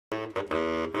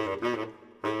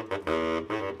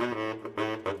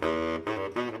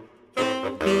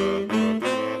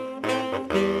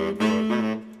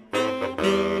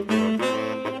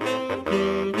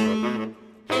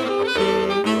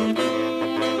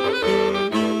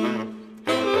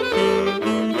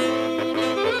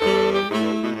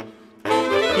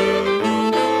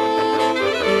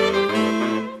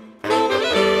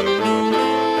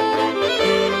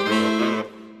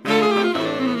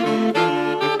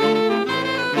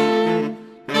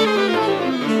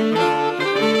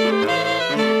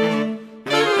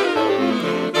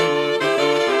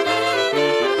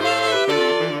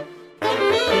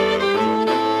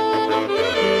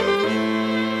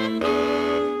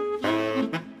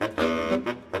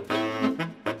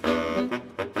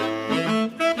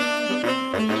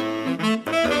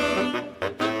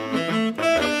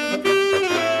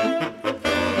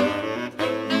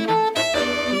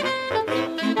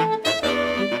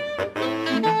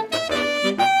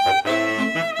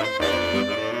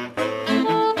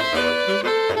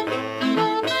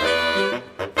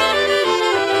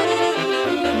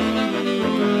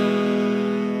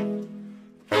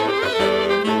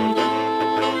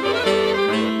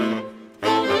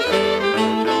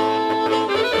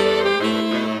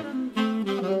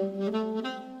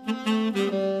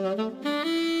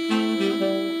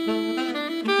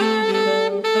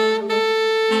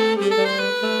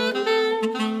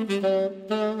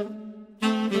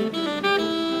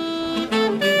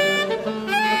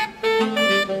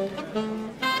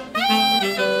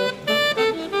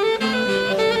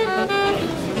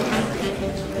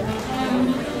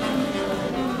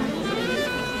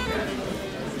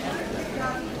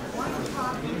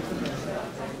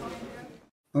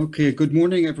Okay, good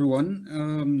morning,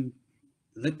 everyone.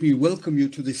 Let me welcome you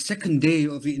to the second day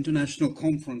of the International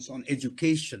Conference on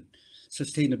Education,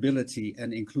 Sustainability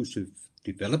and Inclusive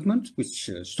Development,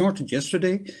 which started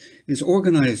yesterday, is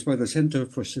organized by the Center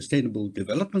for Sustainable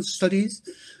Development Studies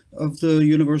of the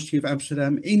University of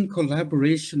Amsterdam in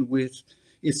collaboration with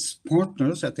its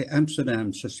partners at the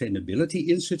Amsterdam Sustainability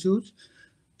Institute,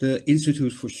 the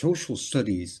Institute for Social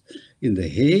Studies in The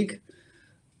Hague,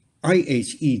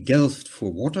 IHE Delft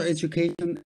for Water Education,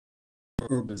 and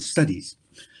Urban Studies.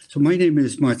 So my name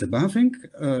is Maarten Bavink.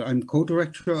 I'm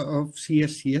co-director of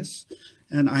CSDS,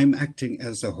 and I'm acting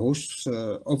as the host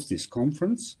of this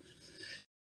conference.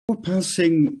 Before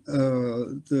passing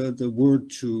the word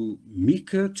to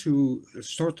Mika to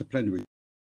start the plenary,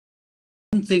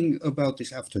 one thing about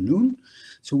this afternoon.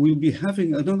 So we'll be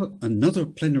having another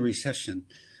plenary session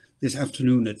this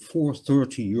afternoon at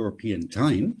 4:30 European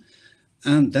time.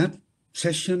 And that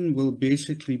session will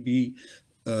basically be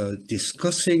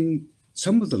discussing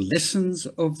some of the lessons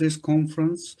of this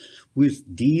conference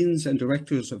with deans and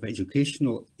directors of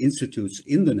educational institutes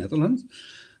in the Netherlands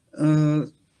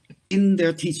in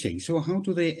their teaching. So how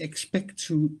do they expect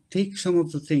to take some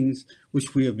of the things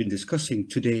which we have been discussing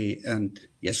today and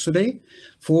yesterday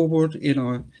forward in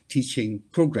our teaching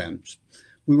programs?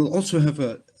 We will also have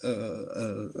a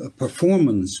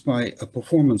performance by a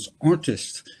performance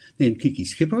artist named Kiki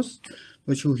Schippers,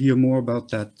 but you'll hear more about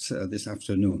that this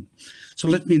afternoon. So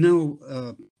let me now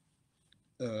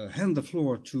hand the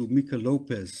floor to Mika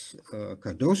Lopez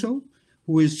Cardoso,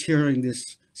 who is chairing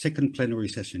this second plenary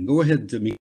session. Go ahead,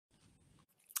 Mika.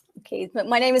 Okay,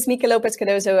 my name is Mika Lopez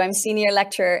Cardoso. I'm senior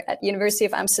lecturer at the University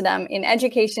of Amsterdam in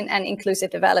Education and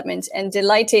Inclusive Development, and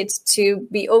delighted to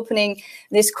be opening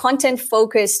this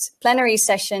content-focused plenary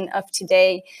session of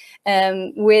today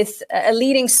with a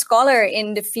leading scholar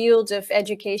in the field of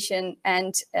education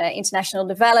and international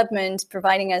development,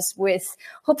 providing us with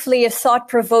hopefully a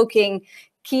thought-provoking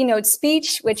keynote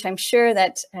speech, which I'm sure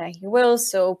that he will.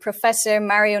 So Professor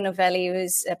Mario Novelli, who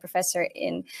is a professor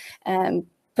in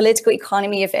Political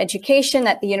Economy of Education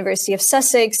at the University of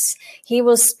Sussex. He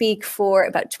will speak for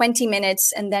about 20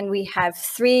 minutes, and then we have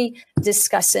three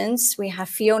discussants. We have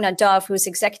Fiona Dove, who is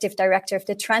Executive Director of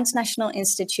the Transnational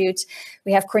Institute.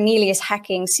 We have Cornelius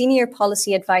Hacking, Senior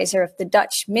Policy Advisor of the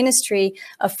Dutch Ministry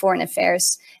of Foreign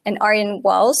Affairs, and Arjen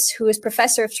Wals, who is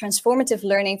Professor of Transformative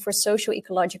Learning for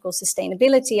Socio-Ecological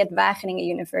Sustainability at Wageningen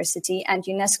University and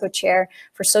UNESCO Chair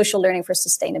for Social Learning for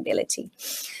Sustainability.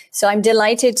 So I'm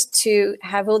delighted to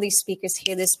have all these speakers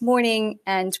here this morning,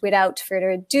 and without further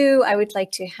ado, I would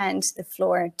like to hand the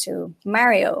floor to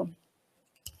Mario.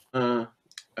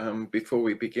 Before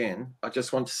we begin, I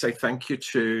just want to say thank you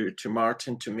to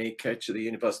Maarten, to Mika, to the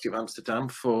University of Amsterdam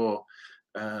for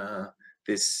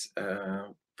this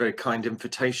very kind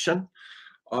invitation.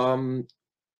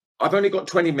 I've only got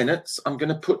 20 minutes. I'm going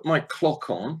to put my clock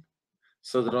on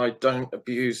so that I don't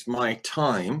abuse my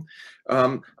time.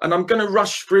 And I'm going to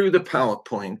rush through the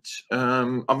PowerPoint.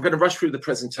 I'm going to rush through the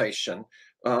presentation.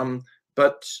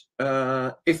 But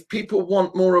if people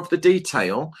want more of the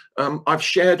detail, I've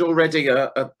shared already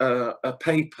a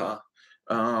paper,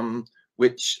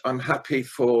 which I'm happy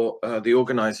for the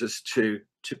organizers to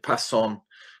pass on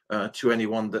to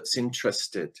anyone that's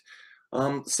interested.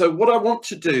 So what I want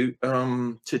to do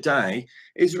today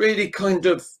is really kind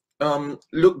of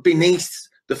look beneath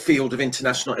the field of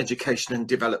international education and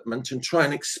development and try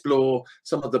and explore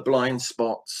some of the blind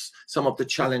spots, some of the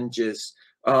challenges,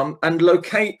 and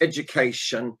locate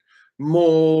education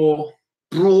more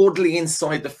broadly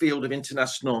inside the field of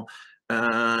international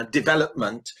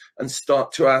development and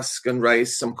start to ask and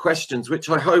raise some questions, which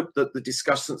I hope that the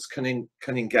discussants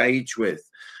can engage with.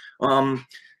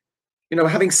 You know,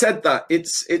 having said that,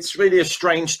 it's really a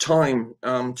strange time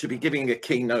to be giving a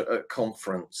keynote at a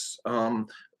conference.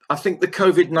 I think the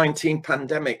COVID-19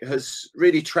 pandemic has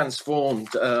really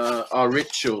transformed our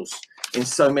rituals in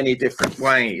so many different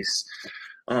ways.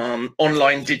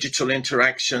 Online digital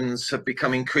interactions have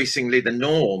become increasingly the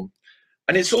norm.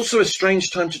 And it's also a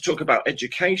strange time to talk about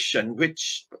education,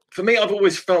 which for me, I've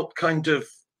always felt kind of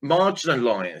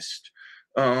marginalized.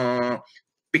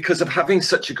 Because of having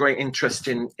such a great interest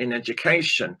in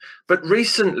education. But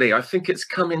recently, I think it's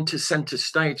come into center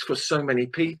stage for so many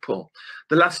people.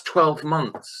 The last 12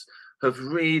 months have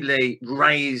really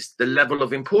raised the level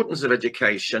of importance of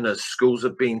education as schools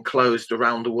have been closed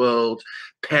around the world.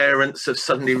 Parents have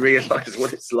suddenly realized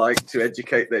what it's like to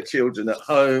educate their children at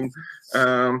home.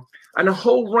 And a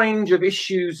whole range of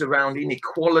issues around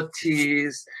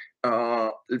inequalities,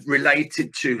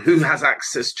 related to who has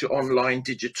access to online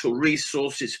digital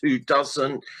resources, who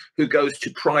doesn't, who goes to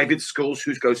private schools,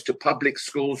 who goes to public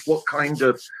schools, what kind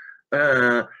of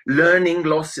learning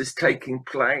loss is taking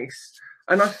place.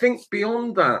 And I think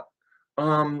beyond that,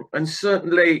 and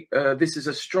certainly this is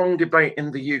a strong debate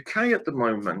in the UK at the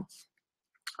moment,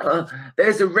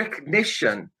 there's a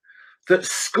recognition that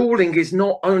schooling is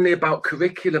not only about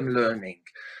curriculum learning,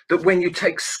 that when you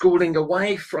take schooling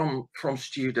away from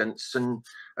students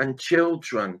and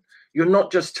children, you're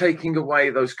not just taking away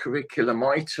those curriculum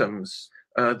items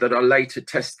that are later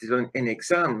tested in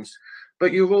exams,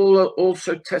 but you're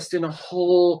also testing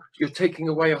you're taking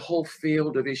away a whole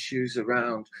field of issues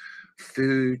around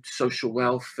food, social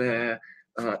welfare,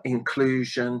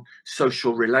 inclusion,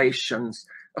 social relations,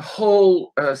 a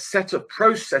whole set of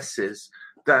processes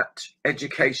that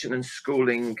education and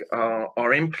schooling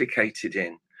are implicated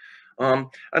in.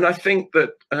 And I think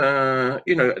that,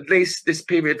 at least this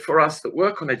period for us that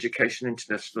work on education and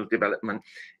international development,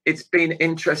 it's been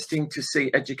interesting to see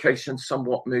education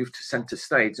somewhat move to centre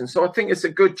stage. And so I think it's a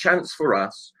good chance for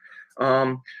us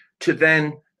to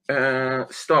then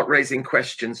start raising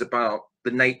questions about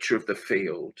the nature of the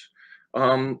field.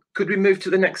 Could we move to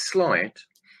the next slide?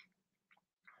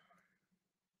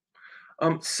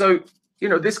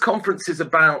 This conference is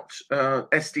about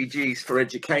SDGs for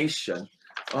education.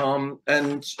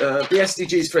 The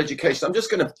SDGs for education, I'm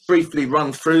just going to briefly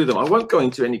run through them. I won't go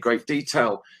into any great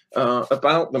detail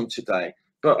about them today,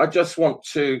 but I just want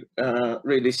to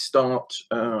really start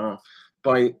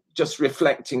by just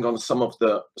reflecting on some of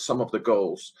the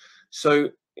goals. So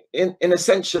in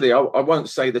essentially, I won't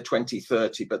say the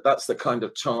 2030, but that's the kind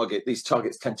of target. These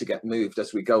targets tend to get moved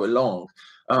as we go along.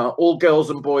 All girls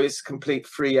and boys complete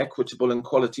free, equitable and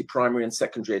quality primary and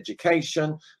secondary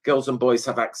education. Girls and boys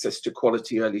have access to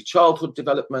quality early childhood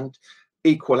development,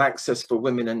 equal access for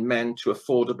women and men to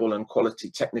affordable and quality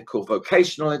technical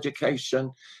vocational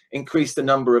education, increase the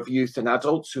number of youth and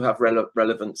adults who have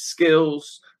relevant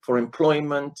skills for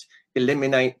employment,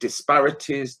 eliminate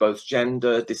disparities, both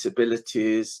gender,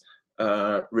 disabilities,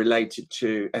 related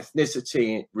to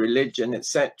ethnicity, religion,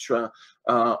 etc.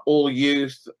 All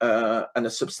youth and a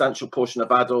substantial portion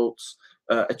of adults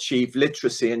achieve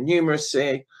literacy and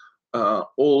numeracy.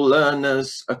 All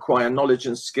learners acquire knowledge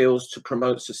and skills to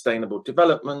promote sustainable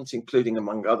development, including,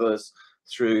 among others,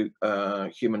 through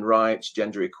human rights,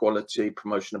 gender equality,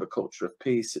 promotion of a culture of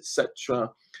peace,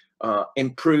 etc.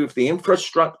 Improve the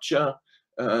infrastructure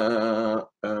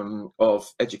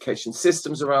of education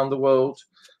systems around the world,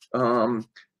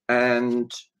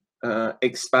 and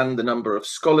expand the number of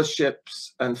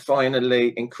scholarships, and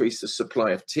finally increase the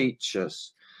supply of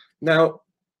teachers. Now,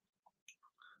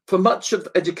 for much of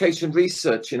education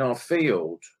research in our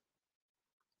field,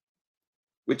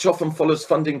 which often follows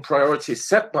funding priorities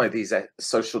set by these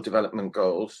social development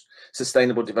goals,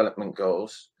 sustainable development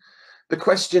goals, the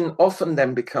question often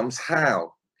then becomes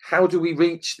how? How do we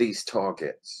reach these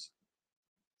targets?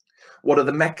 What are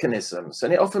the mechanisms?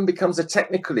 And it often becomes a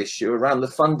technical issue around the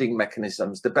funding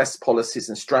mechanisms, the best policies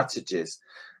and strategies.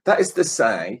 That is to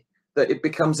say that it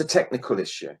becomes a technical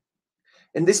issue.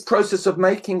 In this process of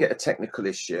making it a technical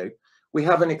issue, we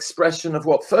have an expression of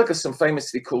what Ferguson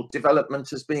famously called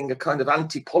development as being a kind of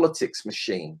anti-politics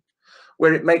machine,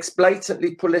 where it makes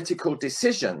blatantly political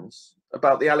decisions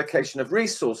about the allocation of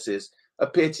resources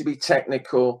appear to be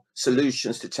technical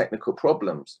solutions to technical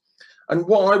problems. And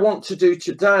what I want to do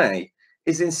today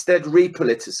is instead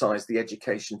repoliticize the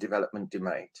education development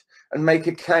debate and make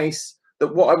a case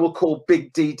that what I will call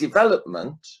big D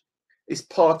development is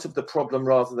part of the problem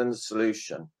rather than the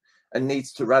solution, and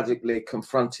needs to radically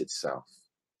confront itself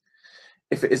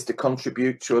if it is to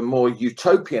contribute to a more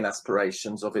utopian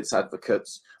aspirations of its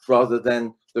advocates rather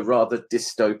than the rather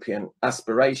dystopian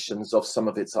aspirations of some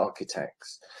of its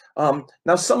architects.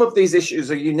 Now, some of these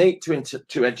issues are unique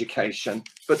to education,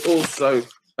 but also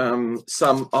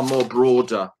some are more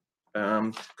broader.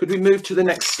 Could we move to the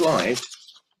next slide?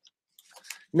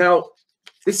 Now,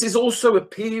 this is also a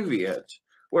period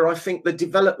where I think the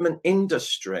development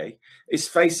industry is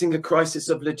facing a crisis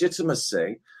of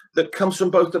legitimacy that comes from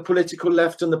both the political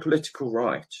left and the political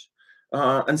right,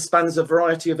 and spans a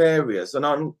variety of areas. And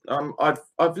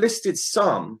I've listed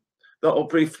some that I'll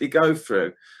briefly go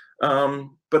through,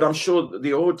 but I'm sure that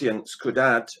the audience could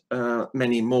add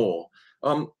many more.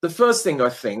 The first thing I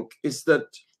think is that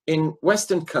in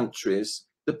Western countries,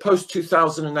 the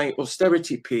post-2008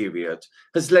 austerity period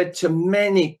has led to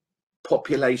many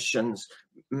populations,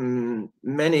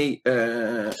 many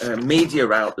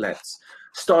media outlets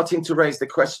starting to raise the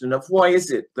question of why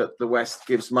is it that the West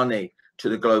gives money to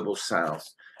the global South?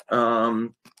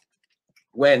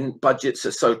 when budgets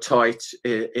are so tight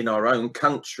in our own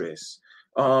countries.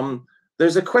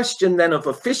 There's a question then of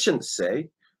efficiency,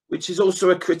 which is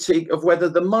also a critique of whether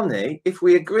the money, if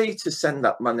we agree to send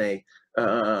that money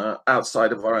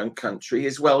outside of our own country,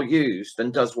 is well used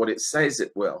and does what it says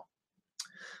it will.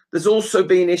 There's also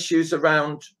been issues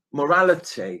around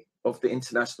morality of the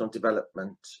international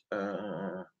development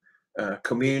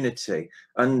community,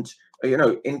 and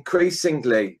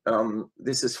increasingly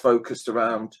this is focused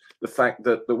around the fact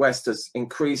that the West has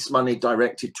increased money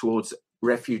directed towards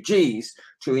refugees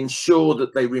to ensure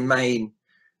that they remain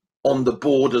on the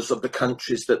borders of the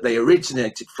countries that they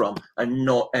originated from and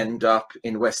not end up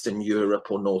in Western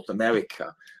Europe or North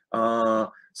America.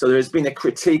 So there has been a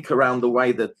critique around the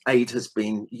way that aid has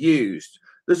been used.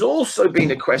 There's also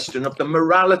been a question of the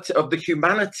morality, of the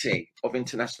humanity of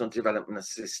international development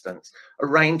assistance, a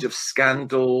range of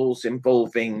scandals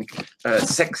involving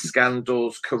sex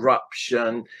scandals,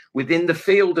 corruption within the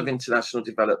field of international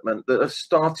development that have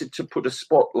started to put a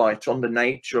spotlight on the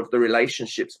nature of the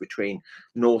relationships between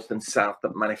North and South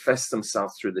that manifest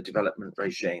themselves through the development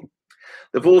regime.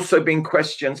 There have also been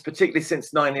questions, particularly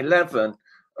since 9/11,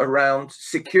 around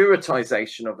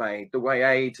securitization of aid, the way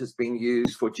aid has been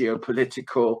used for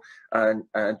geopolitical and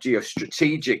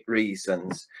geostrategic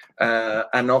reasons,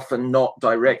 and often not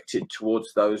directed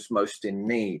towards those most in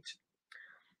need.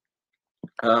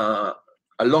 A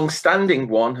long-standing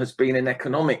one has been an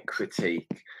economic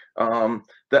critique,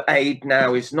 that aid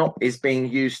now is being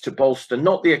used to bolster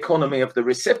not the economy of the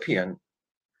recipient,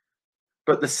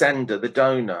 but the sender, the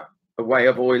donor, a way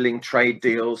of oiling trade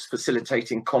deals,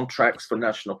 facilitating contracts for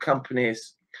national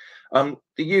companies. The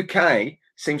UK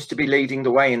seems to be leading the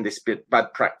way in this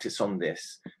bad practice on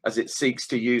this, as it seeks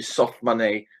to use soft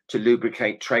money to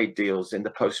lubricate trade deals in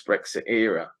the post-Brexit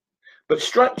era. But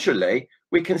structurally,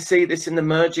 we can see this in the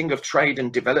merging of trade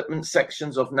and development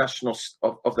sections of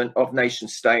nation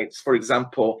states. For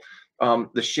example,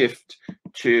 the shift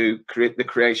to create the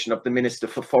creation of the Minister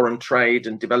for Foreign Trade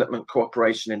and Development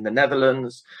Cooperation in the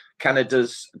Netherlands,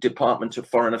 Canada's Department of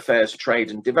Foreign Affairs, Trade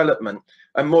and Development,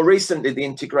 and more recently the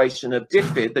integration of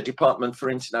DFID, the Department for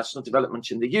International Development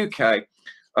in the UK,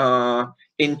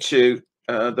 into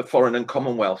the Foreign and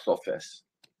Commonwealth Office.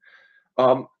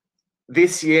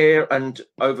 This year and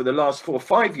over the last 4 or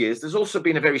 5 years, there's also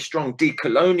been a very strong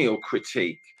decolonial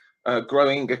critique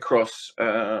growing across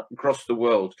the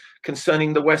world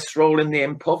concerning the West's role in the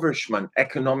impoverishment,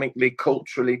 economically,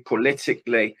 culturally,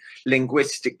 politically,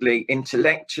 linguistically,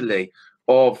 intellectually,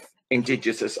 of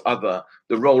indigenous as other,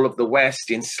 the role of the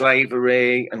West in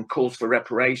slavery and calls for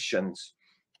reparations,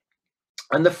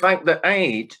 and the fact that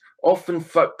aid often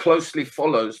closely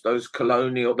follows those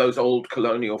old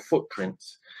colonial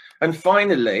footprints. And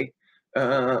finally,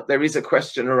 there is a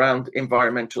question around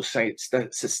environmental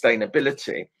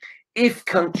sustainability. If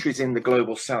countries in the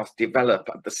global south develop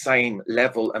at the same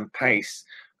level and pace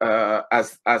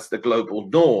as the global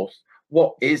north,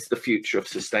 what is the future of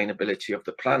sustainability of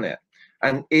the planet?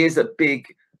 And is a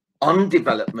big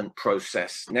undevelopment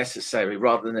process necessary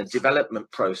rather than a development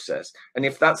process? And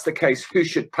if that's the case, who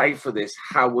should pay for this?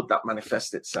 How would that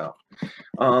manifest itself?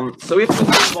 So if we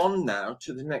move on now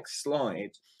to the next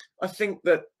slide, I think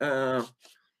that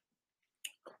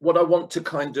what I want to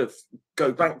kind of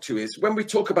go back to is when we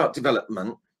talk about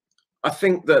development, I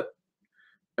think that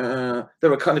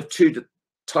there are kind of two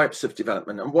types of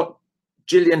development, and what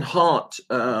Gillian Hart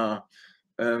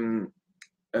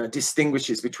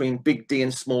distinguishes between big D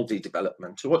and small d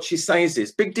development. So what she says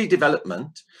is big D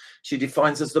development, she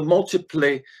defines as the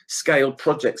multiply scaled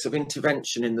projects of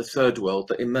intervention in the third world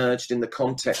that emerged in the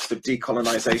context of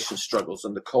decolonization struggles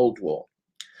and the Cold War.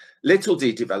 Little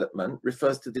d development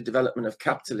refers to the development of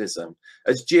capitalism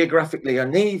as geographically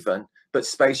uneven but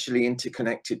spatially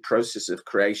interconnected process of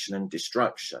creation and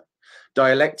destruction,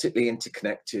 dialectically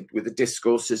interconnected with the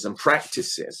discourses and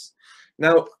practices.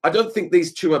 Now, I don't think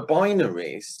these two are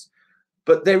binaries,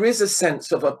 but there is a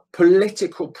sense of a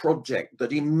political project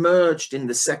that emerged in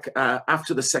the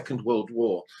after the Second World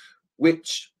War,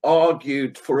 which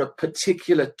argued for a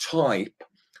particular type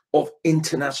of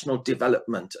international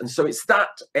development. And so it's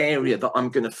that area that I'm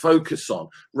going to focus on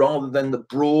rather than the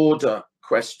broader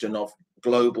question of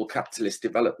global capitalist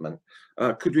development.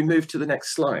 Could we move to the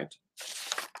next slide?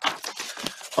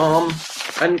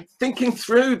 And thinking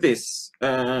through this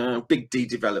big D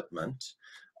development,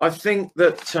 I think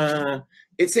that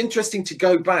it's interesting to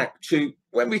go back to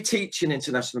when we teach in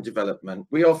international development,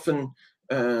 we often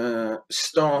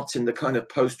start in the kind of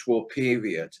post-war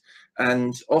period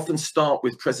and often start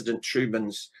with President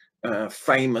Truman's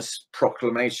famous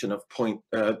proclamation of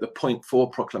the Point 4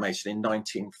 proclamation in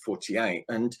 1948.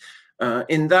 And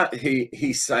in that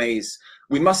he says,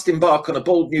 we must embark on a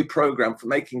bold new program for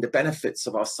making the benefits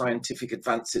of our scientific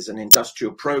advances and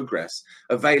industrial progress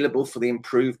available for the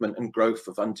improvement and growth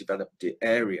of undeveloped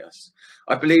areas.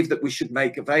 I believe that we should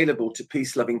make available to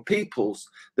peace-loving peoples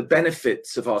the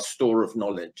benefits of our store of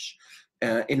knowledge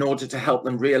in order to help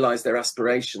them realize their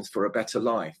aspirations for a better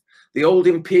life. The old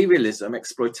imperialism,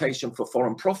 exploitation for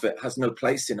foreign profit, has no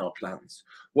place in our plans.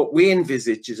 What we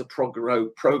envisage is a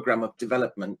program of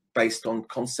development based on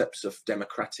concepts of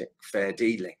democratic fair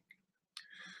dealing.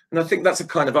 And I think that's a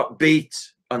kind of upbeat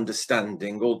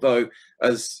understanding, although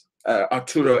as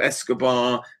Arturo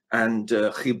Escobar and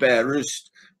Gilbert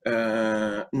Rust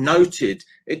noted,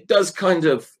 it does kind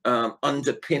of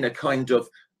underpin a kind of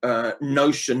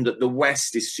notion that the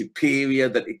West is superior,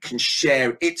 that it can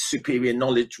share its superior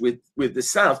knowledge with the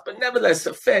South, but nevertheless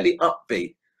a fairly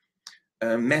upbeat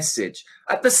message.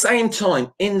 At the same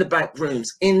time, in the back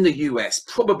rooms in the US,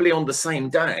 probably on the same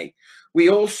day, we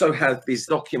also had these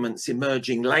documents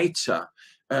emerging later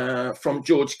from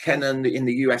George Kennan in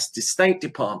the US State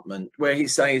Department, where he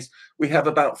says we have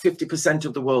about 50%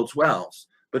 of the world's wealth,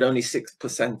 but only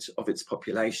 6% of its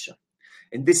population.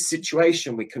 In this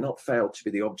situation, we cannot fail to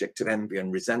be the object of envy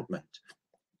and resentment.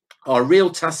 Our real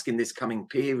task in this coming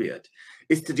period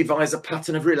is to devise a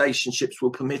pattern of relationships will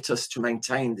permit us to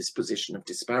maintain this position of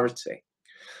disparity.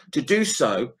 To do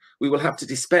so, we will have to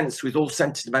dispense with all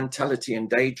sentimentality and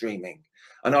daydreaming,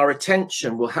 and our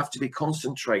attention will have to be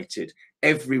concentrated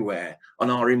everywhere on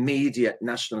our immediate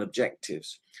national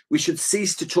objectives. We should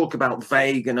cease to talk about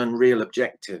vague and unreal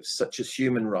objectives such as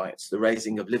human rights, the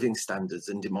raising of living standards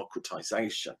and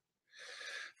democratization.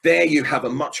 There you have a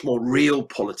much more real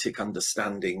politic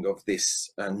understanding of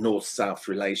this North-South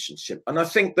relationship. And I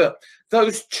think that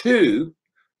those two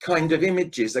kind of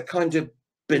images are kind of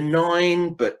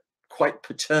benign, but quite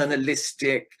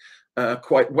paternalistic,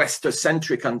 quite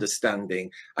Westocentric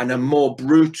understanding, and a more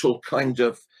brutal kind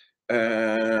of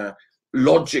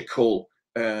logical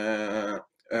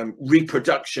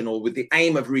reproduction, or with the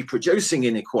aim of reproducing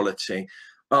inequality,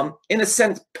 in a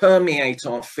sense permeate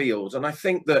our field. And I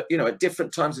think that, you know, at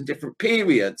different times and different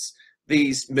periods,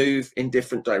 these move in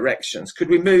different directions. Could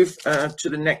we move to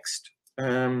the next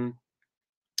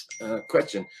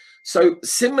question? So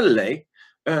similarly,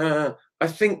 I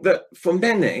think that for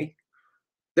many,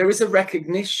 there is a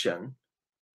recognition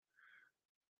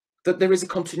that there is a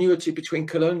continuity between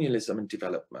colonialism and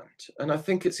development. And I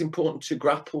think it's important to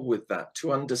grapple with that,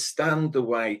 to understand the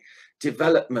way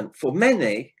development, for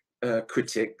many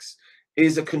critics,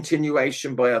 is a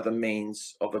continuation by other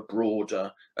means of a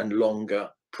broader and longer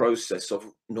process of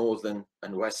Northern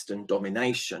and Western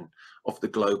domination of the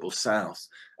global South.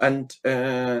 And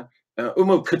Umar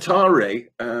Khatari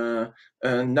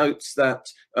notes that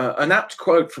an apt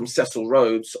quote from Cecil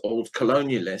Rhodes, old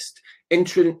colonialist,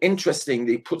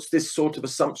 interestingly puts this sort of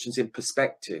assumptions in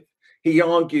perspective. He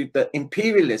argued that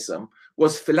imperialism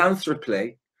was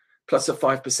philanthropy plus a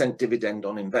 5% dividend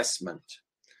on investment.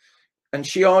 And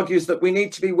she argues that we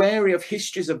need to be wary of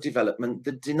histories of development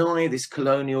that deny this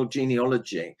colonial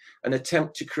genealogy and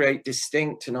attempt to create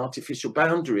distinct and artificial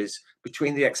boundaries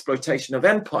between the exploitation of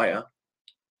empire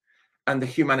and the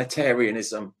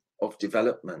humanitarianism of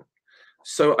development.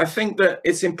 So I think that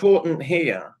it's important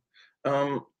here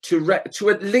to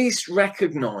at least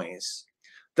recognize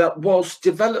that whilst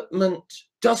development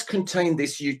does contain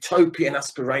this utopian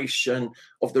aspiration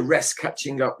of the rest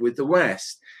catching up with the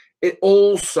West, it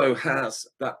also has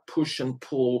that push and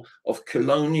pull of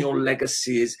colonial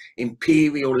legacies,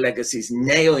 imperial legacies,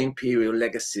 neo-imperial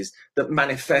legacies that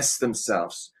manifest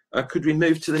themselves. Could we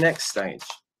move to the next stage?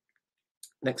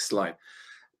 Next slide.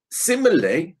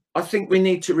 Similarly, I think we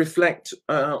need to reflect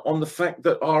on the fact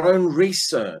that our own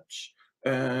research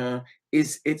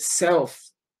is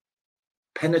itself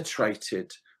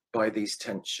penetrated by these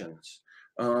tensions.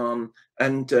 And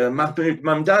Mahmoud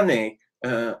Mamdani,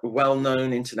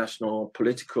 well-known international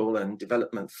political and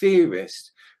development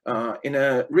theorist, in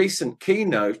a recent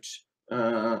keynote,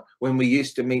 when we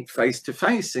used to meet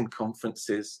face-to-face in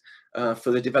conferences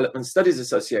for the Development Studies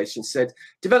Association, said,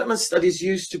 development studies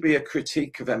used to be a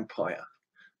critique of empire,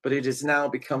 but it has now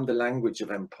become the language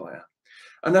of empire.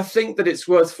 And I think that it's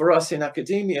worth for us in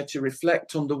academia to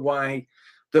reflect on the way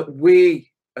that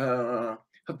we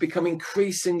have become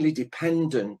increasingly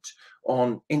dependent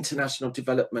on international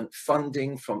development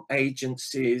funding from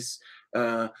agencies.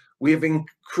 We have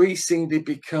increasingly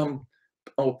become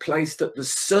or placed at the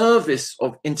service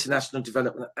of international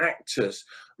development actors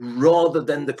rather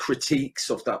than the critiques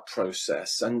of that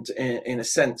process. And in a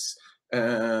sense,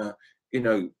 you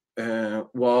know,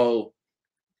 while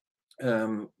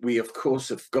we of course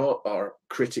have got our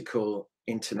critical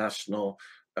international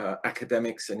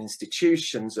academics and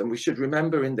institutions, and we should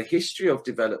remember in the history of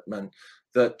development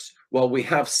that while we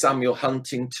have Samuel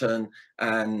Huntington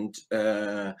and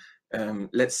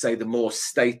let's say the more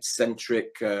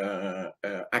state-centric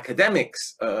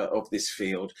academics of this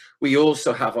field, we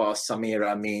also have our Samir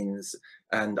Amins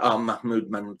and our Mahmoud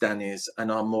Mamdanis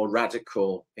and our more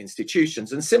radical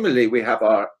institutions. And similarly, we have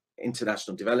our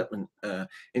international development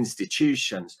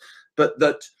institutions. But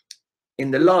that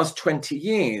in the last 20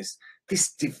 years,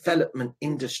 this development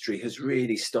industry has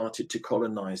really started to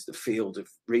colonize the field of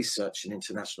research in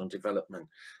international development,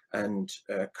 and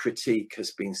critique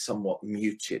has been somewhat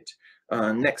muted.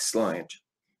 Next slide.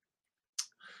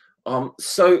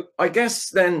 So I guess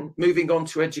then moving on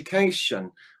to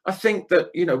education, I think that,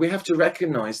 you know, we have to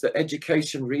recognize that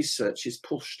education research is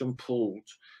pushed and pulled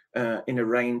in a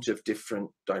range of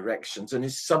different directions and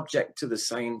is subject to the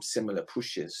same similar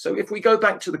pushes. So if we go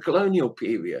back to the colonial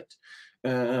period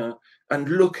and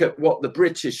look at what the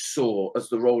British saw as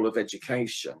the role of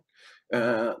education,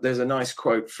 there's a nice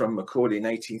quote from Macaulay in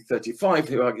 1835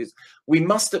 who argues, "We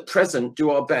must at present do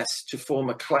our best to form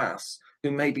a class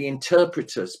who may be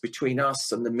interpreters between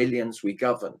us and the millions we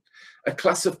govern, a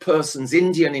class of persons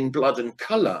Indian in blood and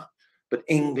colour, but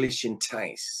English in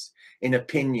taste, in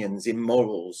opinions, in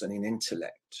morals and in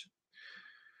intellect."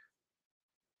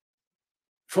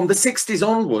 From the 60s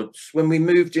onwards, when we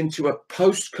moved into a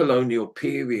post-colonial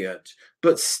period,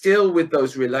 but still with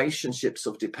those relationships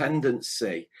of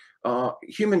dependency,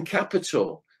 human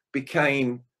capital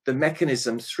became the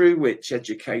mechanism through which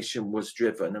education was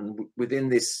driven. And within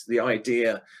this, the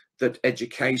idea that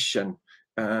education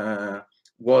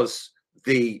was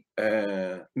the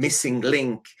missing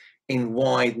link in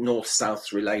why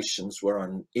North-South relations were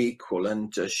unequal.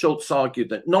 And Schultz argued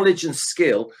that knowledge and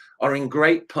skill are in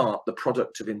great part the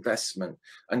product of investment,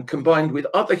 and combined with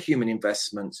other human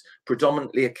investments,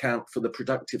 predominantly account for the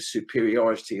productive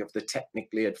superiority of the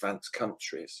technically advanced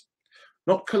countries.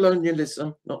 Not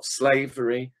colonialism, not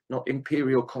slavery, not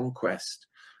imperial conquest,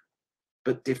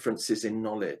 but differences in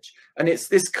knowledge. And it's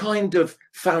this kind of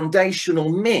foundational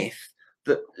myth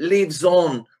that lives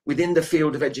on within the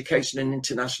field of education and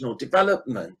international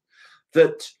development,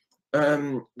 that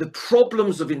the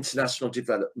problems of international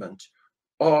development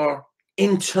are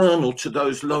internal to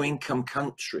those low-income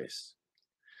countries,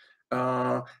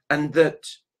 and that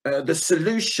the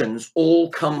solutions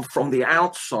all come from the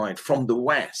outside, from the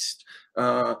West.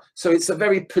 So it's a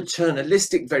very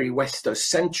paternalistic, very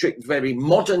Westocentric, very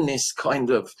modernist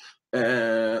kind of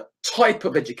type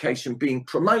of education being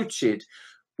promoted,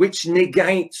 which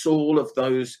negates all of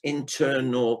those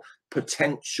internal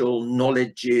potential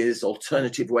knowledges,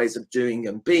 alternative ways of doing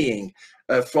and being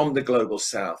from the global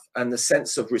South, and the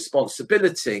sense of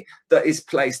responsibility that is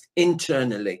placed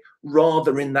internally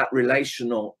rather in that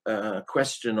relational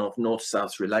question of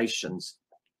North-South relations.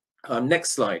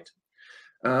 Next slide.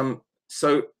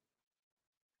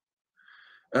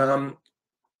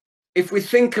 If we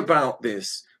think about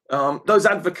this, those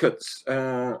advocates,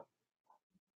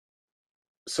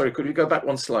 sorry, could we go back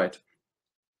one slide?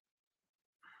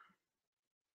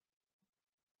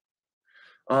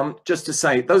 Just to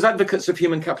say, those advocates of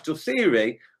human capital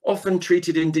theory often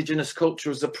treated indigenous culture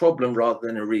as a problem rather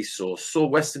than a resource, saw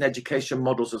Western education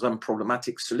models as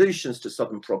unproblematic solutions to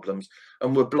Southern problems,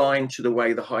 and were blind to the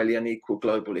way the highly unequal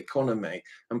global economy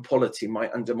and polity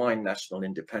might undermine national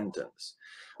independence.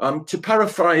 To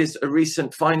paraphrase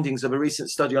findings of a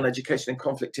recent study on education and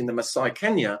conflict in the Maasai,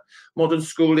 Kenya, modern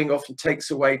schooling often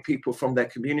takes away people from their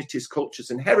communities,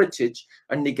 cultures and heritage,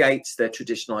 and negates their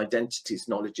traditional identities,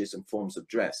 knowledges and forms of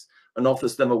dress, and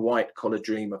offers them a white-collar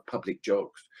dream of public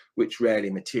jobs, which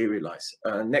rarely materialize.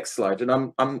 Next slide,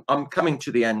 and I'm coming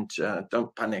to the end.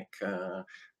 Don't panic,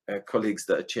 colleagues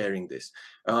that are chairing this.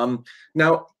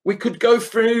 Now, we could go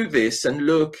through this and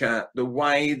look at the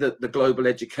way that the global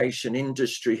education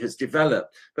industry has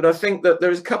developed, but I think that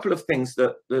there's a couple of things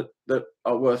that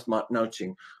are worth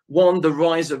noting. One, the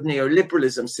rise of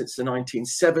neoliberalism since the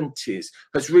 1970s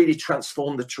has really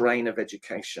transformed the terrain of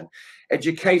education.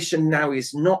 Education now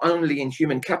is not only in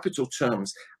human capital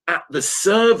terms at the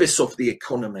service of the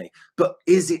economy, but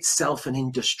is itself an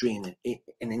industry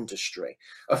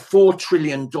a $4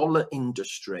 trillion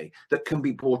industry that can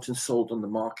be bought and sold on the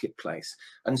marketplace.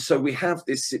 And so we have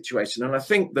this situation. And I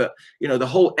think that, you know, the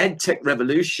whole EdTech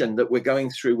revolution that we're going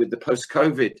through with the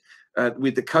post-COVID,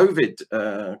 with the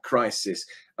COVID crisis,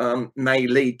 may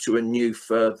lead to a new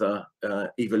further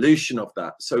evolution of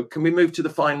that. So can we move to the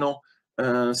final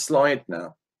slide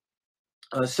now?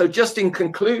 So just in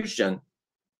conclusion,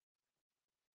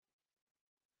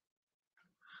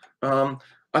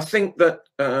 I think that,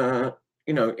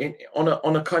 you know,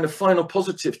 on a kind of final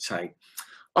positive take,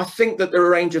 I think that there are a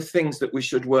range of things that we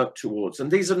should work towards,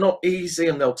 and these are not easy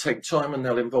and they'll take time and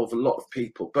they'll involve a lot of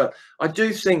people. But I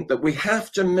do think that we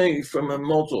have to move from a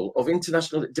model of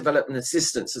international development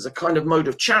assistance as a kind of mode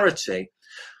of charity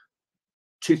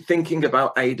to thinking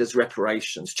about aid as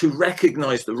reparations, to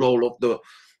recognize the role of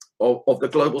the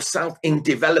global south in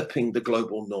developing the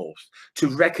global north, to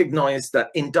recognize that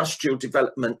industrial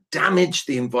development damaged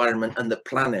the environment and the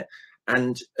planet,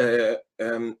 and the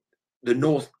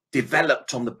north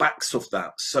developed on the backs of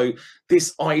that. So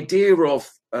this idea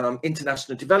of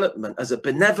international development as a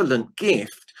benevolent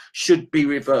gift should be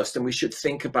reversed, and we should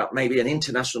think about maybe an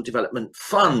international development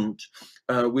fund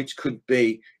which could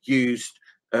be used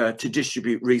to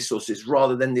distribute resources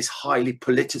rather than this highly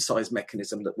politicized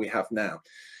mechanism that we have now.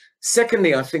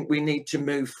 Secondly, I think we need to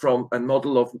move from a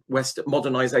model of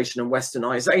modernization and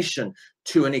westernization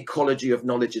to an ecology of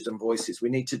knowledges and voices.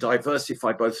 We need to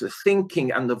diversify both the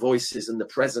thinking and the voices and the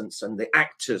presence and the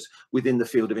actors within the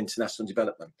field of international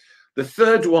development. The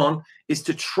third one is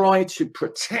to try to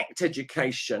protect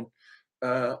education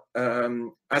to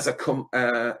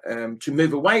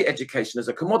move away education as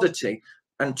a commodity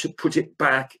and to put it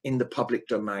back in the public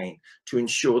domain, to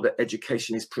ensure that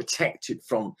education is protected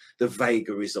from the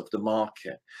vagaries of the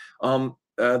market.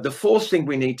 The fourth thing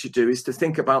we need to do is to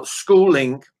think about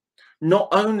schooling, not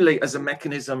only as a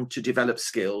mechanism to develop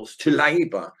skills, to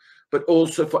labor, but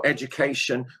also for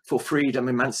education, for freedom,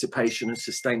 emancipation, and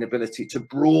sustainability, to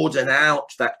broaden out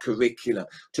that curriculum,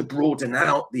 to broaden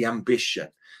out the ambition.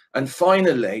 And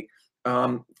finally,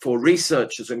 for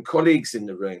researchers and colleagues in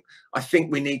the room, I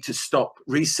think we need to stop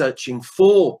researching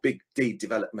for big D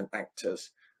development actors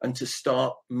and to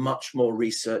start much more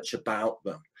research about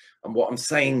them. And what I'm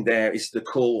saying there is the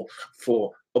call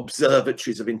for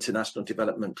observatories of international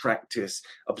development practice,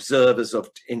 observers of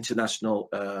international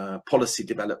policy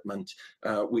development.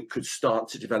 We could start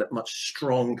to develop much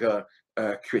stronger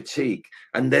critique.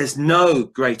 And there's no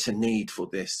greater need for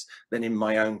this than in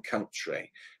my own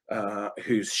country,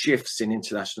 whose shifts in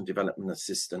international development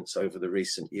assistance over the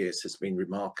recent years has been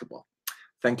remarkable.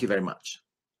 Thank you very much.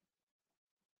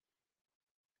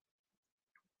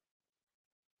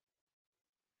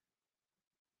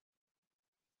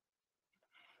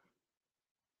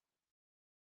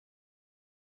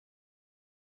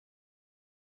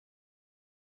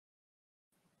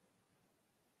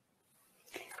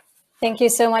 Thank you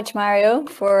so much, Mario,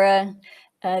 for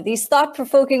these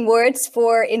thought-provoking words,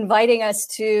 for inviting us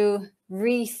to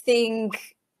rethink,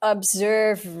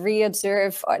 observe,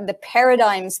 re-observe the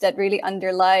paradigms that really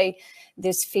underlie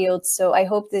this field. So I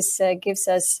hope this gives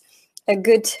us a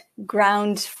good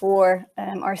ground for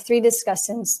our three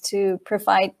discussants to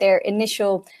provide their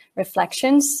initial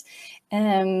reflections.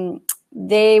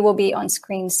 They will be on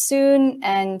screen soon,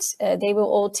 and they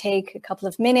will all take a couple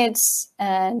of minutes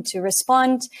to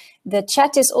respond. The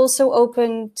chat is also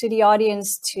open to the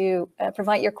audience to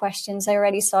provide your questions. I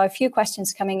already saw a few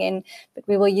questions coming in, but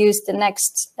we will use the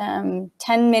next 10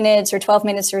 minutes or 12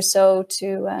 minutes or so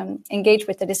to engage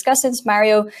with the discussants.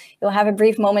 Mario, you'll have a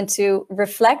brief moment to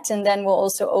reflect, and then we'll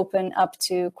also open up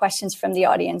to questions from the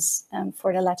audience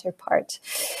for the latter part.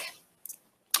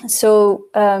 So,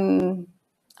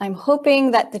 I'm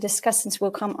hoping that the discussants will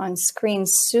come on screen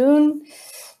soon.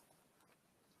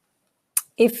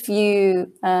 If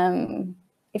you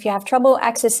have trouble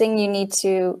accessing, you need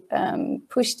to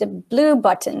push the blue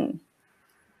button,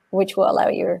 which will allow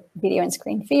your video and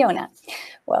screen. Fiona,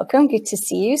 welcome, good to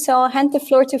see you. So I'll hand the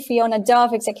floor to Fiona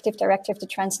Dove, Executive Director of the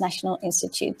Transnational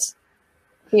Institute.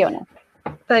 Fiona.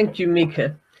 Thank you,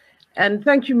 Mika. And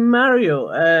thank you,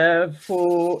 Mario,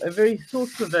 for a very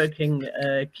thought-provoking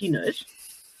keynote.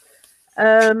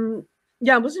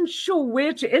 Yeah, I wasn't sure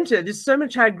where to enter. There's so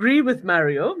much I agree with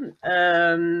Mario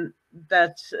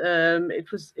that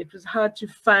it was hard to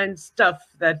find stuff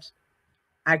that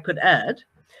I could add.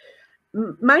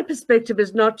 My perspective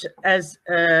is not as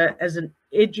an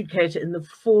educator in the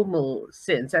formal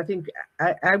sense. I think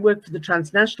I work for the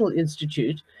Transnational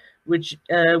Institute, which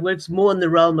works more in the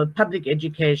realm of public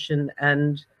education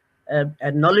and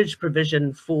knowledge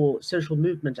provision for social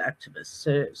movement activists.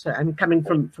 So I'm coming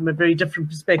from a very different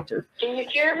perspective. Can you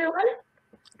hear everyone?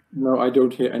 No, I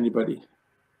don't hear anybody.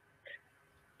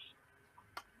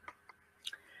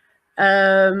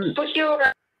 Put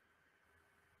your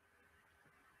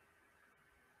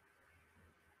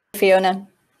Fiona.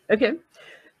 Okay.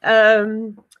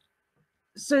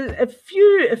 So a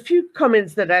few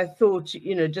comments that I thought,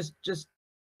 you know, just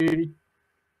to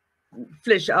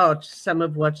flesh out some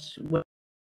of what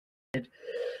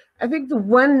I think the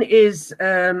one is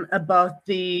about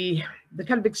the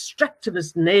kind of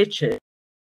extractivist nature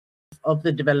of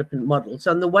the development model.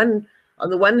 So on the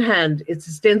one hand, it's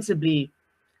ostensibly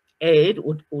aid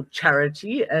or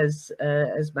charity, as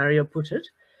Mario put it,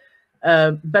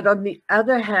 but on the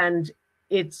other hand,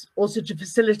 it's also to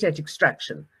facilitate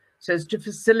extraction. So it's to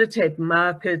facilitate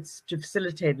markets, to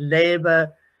facilitate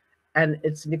labor, and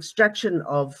it's an extraction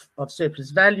of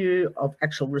surplus value, of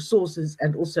actual resources,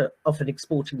 and also often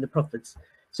exporting the profits.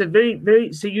 So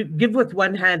so you give with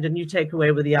one hand and you take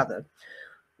away with the other.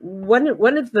 One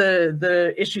of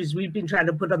the issues we've been trying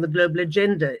to put on the global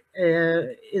agenda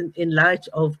in light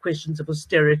of questions of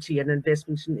austerity and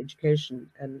investment in education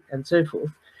and so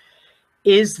forth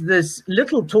is this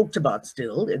little talked about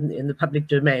still in the public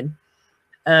domain,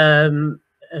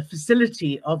 a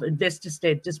facility of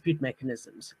investor-state dispute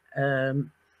mechanisms.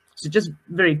 So just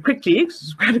very quickly,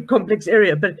 it's quite a complex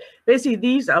area, but basically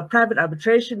these are private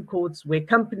arbitration courts where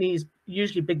companies,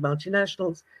 usually big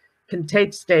multinationals, can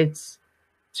take states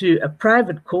to a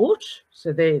private court.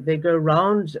 So they go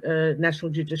around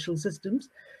national judicial systems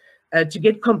to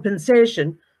get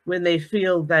compensation when they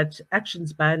feel that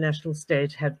actions by a national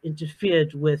state have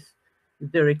interfered with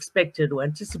their expected or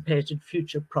anticipated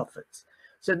future profits.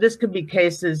 So this could be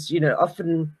cases,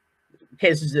 often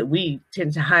cases that we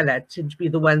tend to highlight tend to be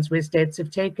the ones where states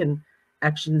have taken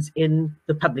actions in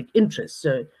the public interest.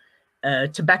 So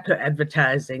tobacco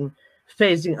advertising,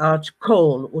 phasing out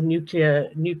coal or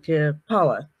nuclear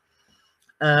power.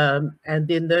 And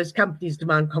then those companies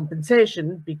demand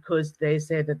compensation because they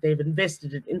say that they've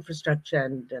invested in infrastructure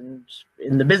and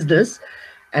in the business,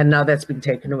 and now that's been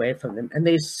taken away from them. And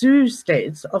they sue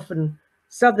states, often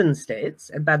southern states,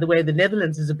 and by the way, the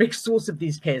Netherlands is a big source of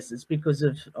these cases because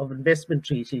of investment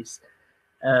treaties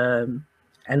and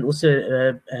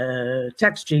also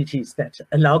tax treaties that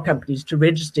allow companies to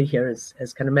register here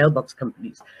as kind of mailbox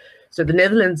companies. So the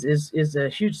Netherlands is a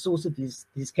huge source of these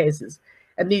cases.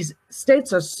 And these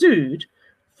states are sued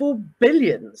for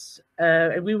billions.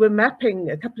 And we were mapping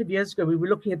a couple of years ago, we were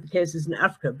looking at the cases in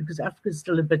Africa because Africa is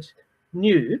still a bit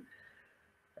new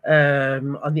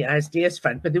on the CSDS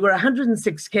front, but there were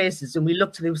 106 cases, and we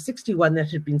looked, there were 61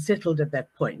 that had been settled at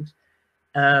that point.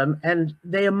 And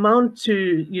they amount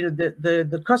to,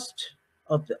 the cost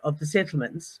of the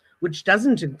settlements, which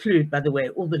doesn't include, by the way,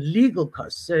 all the legal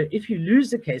costs. So if you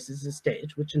lose a case as a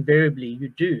state, which invariably you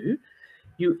do,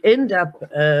 you end up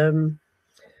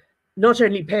not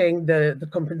only paying the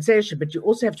compensation, but you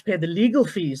also have to pay the legal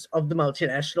fees of the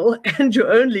multinational and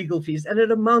your own legal fees, and it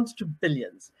amounts to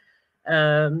billions.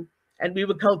 And we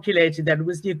were calculating that it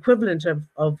was the equivalent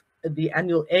of the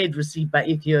annual aid received by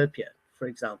Ethiopia, for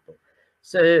example.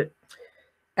 So,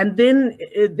 and then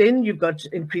you've got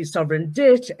increased sovereign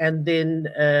debt, and then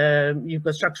you've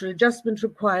got structural adjustment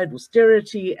required,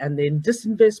 austerity, and then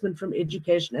disinvestment from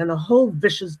education, and a whole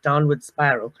vicious downward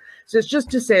spiral. So it's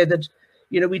just to say that,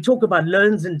 we talk about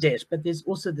loans and debt, but there's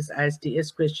also this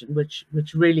CSDS question, which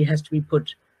really has to be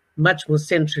put much more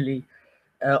centrally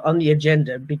on the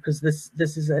agenda, because this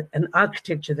is an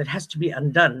architecture that has to be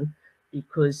undone,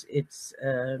 because it's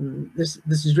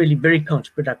this is really very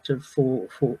counterproductive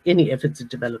for any efforts at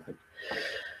development.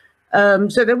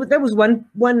 So that was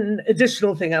one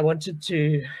additional thing I wanted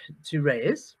to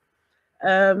raise.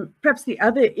 Perhaps the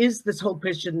other is this whole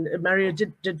question. Mario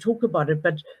did talk about it,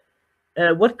 but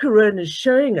what Corona is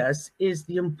showing us is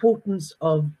the importance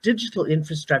of digital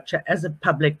infrastructure as a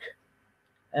public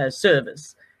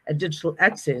service, and digital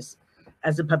access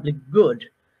as a public good.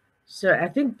 So I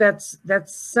think that's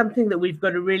something that we've got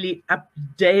to really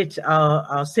update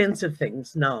our sense of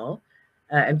things now,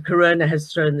 and Corona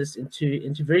has thrown this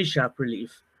into very sharp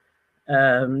relief.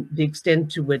 The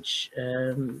extent to which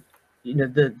the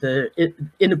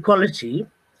inequality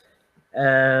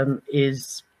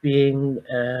is being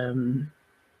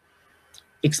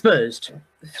exposed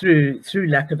through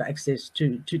lack of access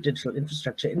to digital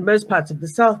infrastructure in most parts of the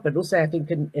South, but also I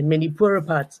think in many poorer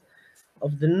parts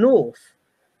of the North.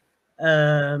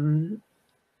 A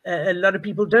lot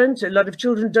of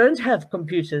children don't have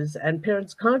computers, and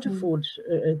parents can't afford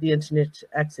the internet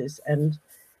access. And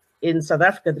in South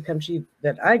Africa, the country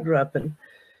that I grew up in,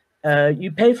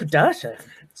 you pay for data.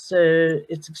 So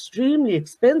it's extremely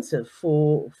expensive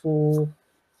for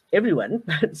everyone,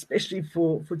 but especially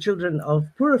for children of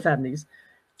poorer families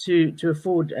to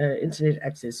afford internet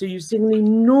access. So you're seeing an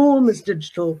enormous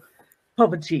digital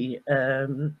poverty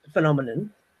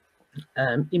phenomenon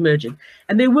emerging.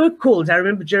 And there were calls, I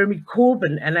remember Jeremy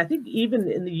Corbyn, and I think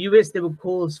even in the US there were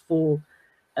calls for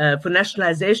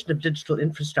nationalization of digital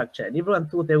infrastructure, and everyone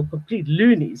thought they were complete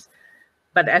loonies.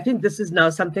 But I think this is now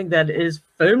something that is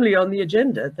firmly on the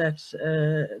agenda.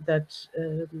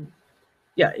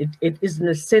 Yeah, it is an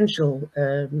essential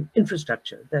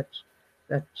infrastructure that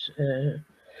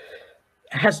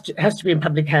has to be in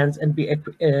public hands and be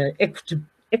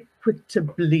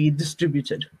equitably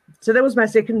distributed. So that was my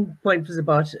second point, was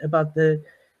about the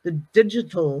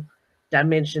digital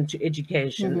dimension to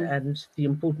education and the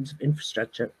importance of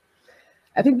infrastructure.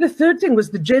 I think the third thing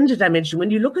was the gender dimension.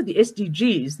 When you look at the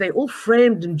SDGs, they're all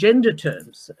framed in gender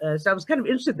terms. So I was kind of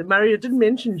interested that Mario didn't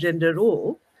mention gender at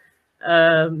all.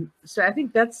 So I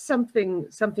think that's something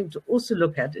to also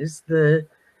look at, is the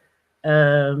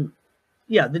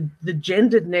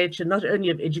gendered nature, not only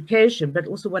of education, but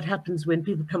also what happens when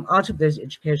people come out of those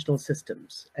educational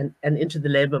systems and into the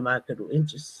labor market or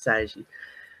into society.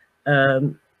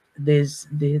 There's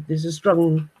a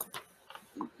strong,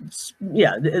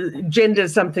 gender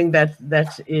is something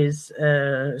that is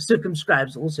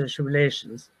circumscribes all social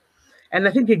relations. And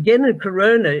I think again in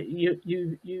Corona, you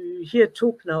hear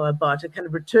talk now about a kind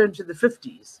of return to the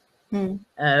 50s,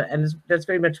 and that's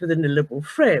very much within the liberal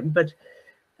frame, but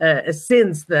a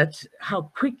sense that how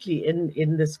quickly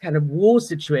in this kind of war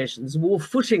situations, war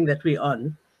footing that we're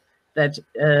on, that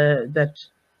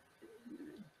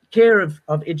care of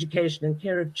education and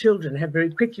care of children have very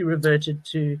quickly reverted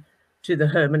to the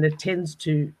home, and it tends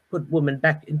to put women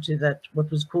back into that, what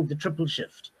was called the triple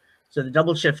shift. So the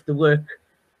double shift, the work,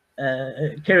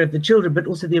 care of the children, but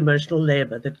also the emotional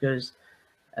labor that goes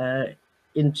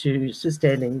into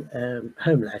sustaining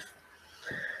home life.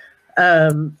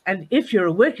 And if you're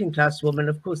a working class woman,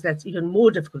 of course, that's even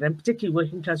more difficult, and particularly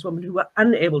working class women who are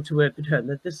unable to work at home,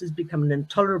 that this has become an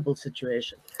intolerable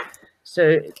situation.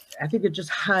 So I think it just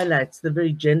highlights the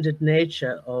very gendered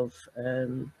nature of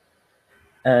the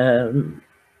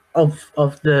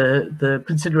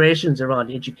considerations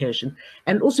around education,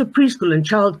 and also preschool and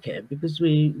childcare, because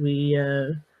we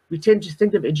tend to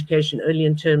think of education only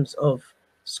in terms of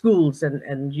schools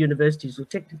and universities or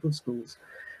technical schools,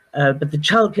 but the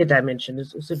childcare dimension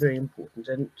is also very important,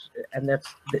 and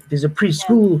there's a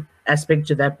preschool aspect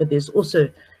to that, but there's also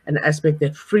an aspect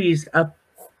that frees up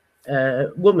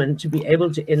women to be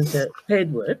able to enter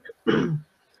paid work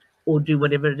or do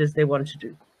whatever it is they want to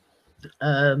do.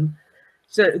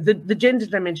 So the gender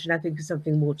dimension, I think, is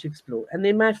something more to explore. And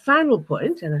then my final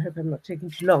point, and I hope I'm not taking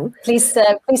too long. Please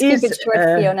keep it short,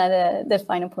 Fiona, the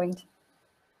final point.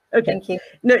 Okay. Thank you.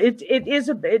 No, it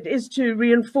is to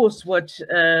reinforce what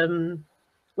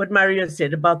Mario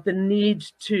said about the need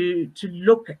to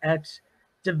look at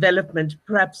development,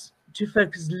 perhaps to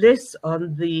focus less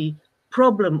on the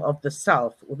problem of the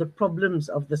South or the problems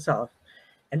of the South,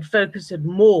 and focus it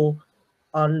more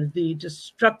on the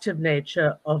destructive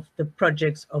nature of the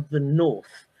projects of the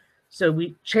North. So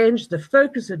we change the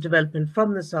focus of development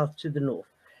from the South to the North.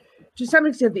 To some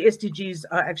extent, the SDGs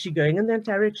are actually going in that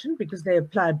direction because they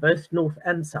apply both North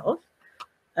and South.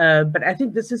 But I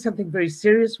think this is something very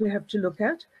serious we have to look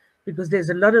at, because there's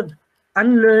a lot of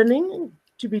unlearning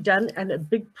to be done and a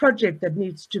big project that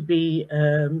needs to be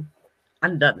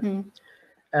undone.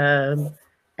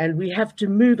 And we have to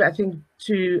move, I think,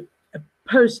 to a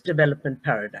post-development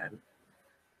paradigm.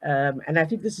 And I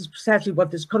think this is precisely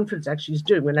what this conference actually is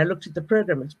doing. When I looked at the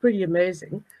program, it's pretty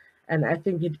amazing. And I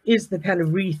think it is the kind of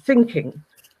rethinking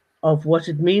of what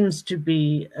it means to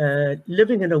be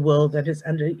living in a world that is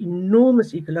under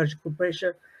enormous ecological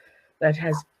pressure, that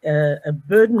has a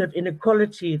burden of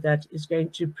inequality, that is going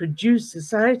to produce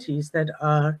societies that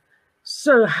are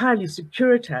so highly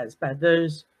securitized by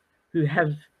those who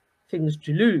have things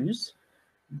to lose,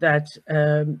 that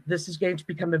this is going to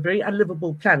become a very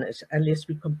unlivable planet unless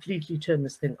we completely turn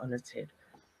this thing on its head.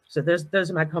 So those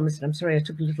are my comments, and I'm sorry I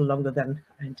took a little longer than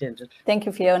I intended. Thank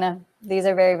you, Fiona. These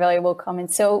are very valuable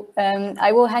comments. So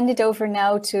I will hand it over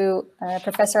now to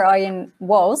Professor Arjen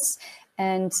Wals,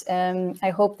 and I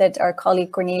hope that our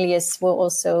colleague Cornelius will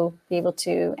also be able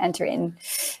to enter in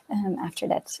after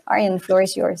that. Arjen, the floor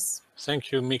is yours.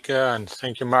 Thank you, Mika, and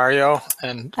thank you, Mario.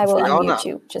 And I will Fiona. unmute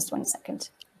you. Just 1 second.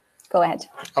 Go ahead.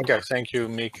 Okay, thank you,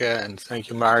 Mika, and thank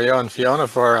you, Mario and Fiona,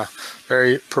 for a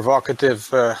very provocative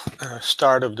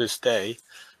start of this day.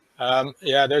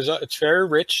 It's very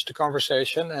rich, the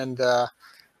conversation, and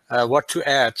what to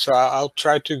add. So I'll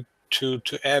try to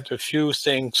add a few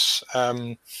things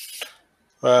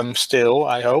still,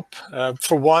 I hope.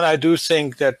 For one, I do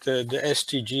think that the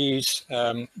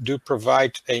SDGs do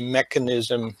provide a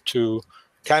mechanism to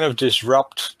kind of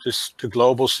disrupt the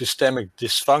global systemic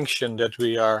dysfunction that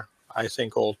we are, I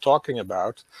think, all talking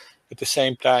about. at the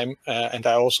same time, and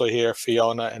I also hear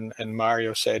Fiona and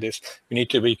Mario say this, we need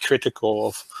to be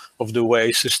critical of the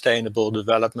way sustainable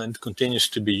development continues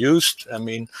to be used. I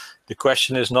mean, the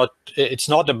question is not, it's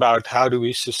not about how do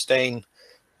we sustain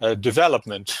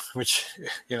development, which,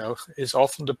 you know, is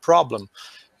often the problem.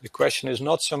 The question is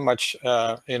not so much,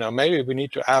 you know, maybe we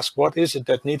need to ask what is it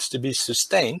that needs to be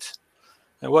sustained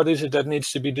and what is it that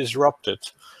needs to be disrupted.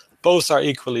 Both are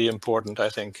equally important, I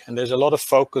think. And there's a lot of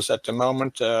focus at the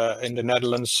moment in the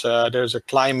Netherlands. There's a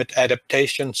climate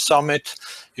adaptation summit.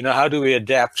 You know, how do we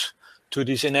adapt to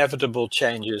these inevitable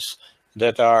changes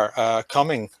that are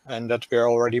coming and that we're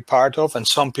already part of? And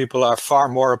some people are far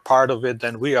more a part of it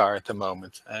than we are at the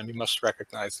moment. And we must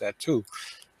recognize that too.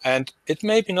 And it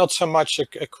may be not so much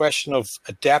a question of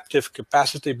adaptive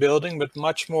capacity building, but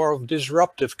much more of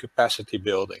disruptive capacity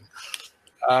building.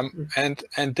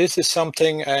 And this is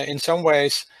something, in some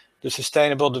ways, the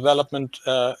sustainable development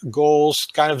goals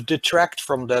kind of detract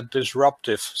from that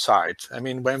disruptive side. I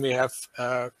mean, when we have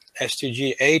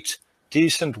SDG 8,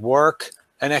 decent work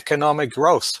and economic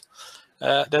growth,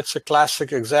 that's a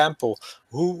classic example.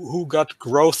 Who got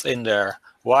growth in there?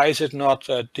 Why is it not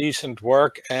decent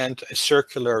work and a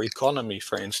circular economy,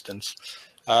 for instance,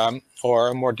 or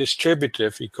a more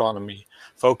distributive economy,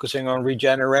 focusing on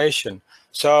regeneration?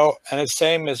 So, and it's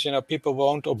same as, you know, people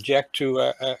won't object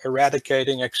to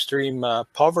eradicating extreme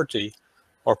poverty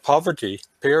or poverty,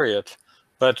 period.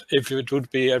 But if it would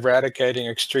be eradicating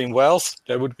extreme wealth,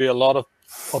 there would be a lot of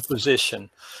opposition.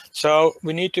 So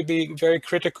we need to be very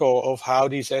critical of how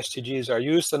these SDGs are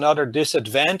used. Another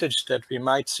disadvantage that we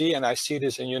might see, and I see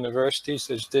this in universities,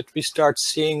 is that we start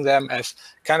seeing them as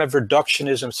kind of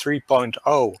reductionism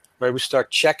 3.0, where we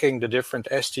start checking the different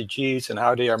SDGs and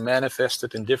how they are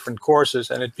manifested in different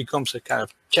courses, and it becomes a kind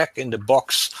of check in the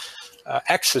box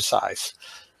exercise.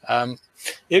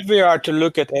 If we are to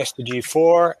look at SDG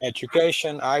 4,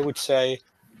 education, I would say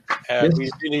Yes. we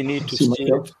really need to see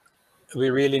it. We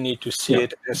really need to see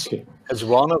it as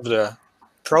one of the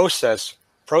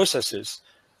processes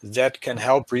that can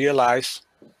help realize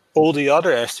all the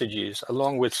other SDGs,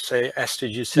 along with, say,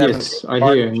 SDG 7. Yes, I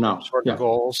hear now.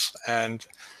 Goals. And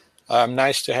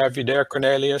nice to have you there,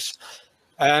 Cornelius.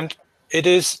 And it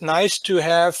is nice to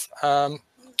have,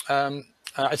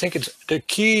 I think it's the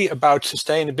key about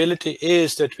sustainability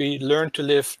is that we learn to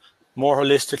live more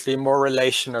holistically, more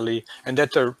relationally, and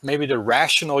that maybe the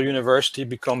rational university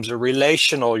becomes a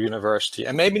relational university,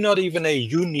 and maybe not even a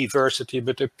university,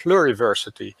 but a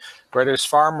pluriversity, where there's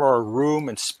far more room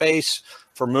and space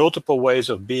for multiple ways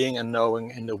of being and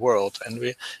knowing in the world.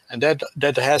 And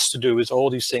that has to do with all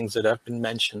these things that have been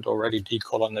mentioned already: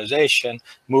 decolonization,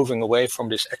 moving away from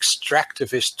this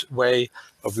extractivist way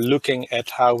of looking at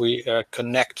how we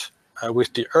connect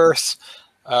with the earth.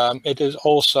 It is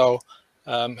also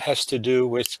has to do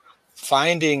with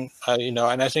finding, you know,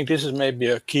 and I think this is maybe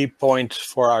a key point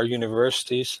for our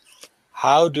universities.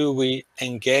 How do we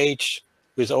engage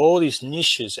with all these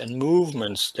niches and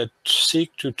movements that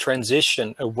seek to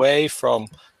transition away from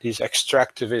these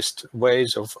extractivist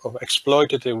ways of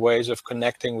exploitative ways of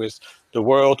connecting with the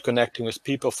world, connecting with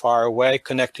people far away,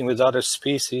 connecting with other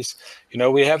species? You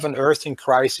know, we have an earthing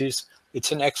crisis.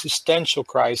 It's an existential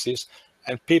crisis.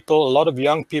 And people, a lot of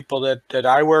young people that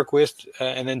I work with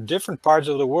and in different parts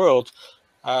of the world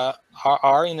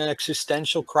are in an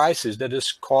existential crisis that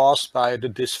is caused by the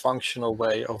dysfunctional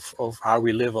way of how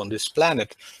we live on this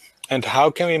planet. And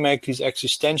how can we make these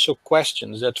existential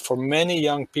questions that for many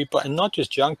young people, and not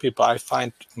just young people, I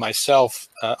find myself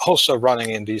also running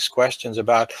in these questions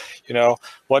about, you know,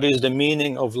 what is the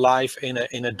meaning of life on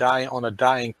a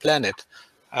dying planet?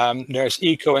 There's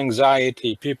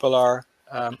eco-anxiety. People are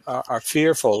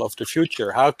fearful of the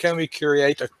future. How can we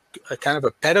create a kind of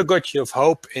a pedagogy of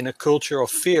hope in a culture of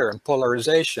fear and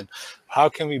polarization? How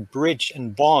can we bridge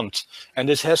and bond? And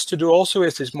this has to do also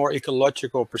with this more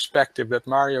ecological perspective that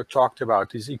Mario talked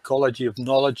about, this ecology of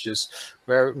knowledges,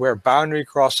 where boundary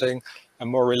crossing, a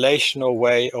more relational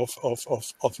way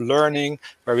of learning,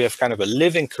 where we have kind of a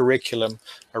living curriculum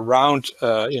around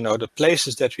you know, the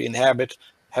places that we inhabit,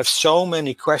 have so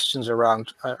many questions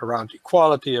around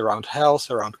equality, around health,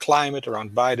 around climate,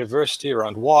 around biodiversity,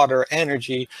 around water,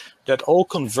 energy, that all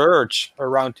converge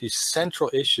around these central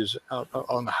issues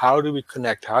on how do we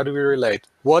connect, how do we relate,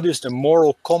 what is the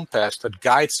moral compass that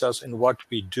guides us in what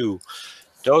we do.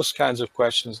 Those kinds of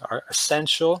questions are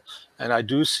essential, and I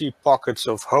do see pockets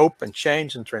of hope and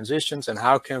change and transitions, and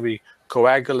how can we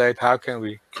coagulate, how can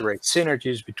we create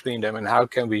synergies between them, and how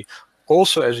can we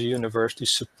also as a university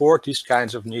support these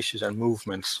kinds of niches and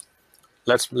movements.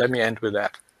 Let me end with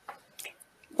that.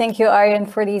 Thank you, Arjen,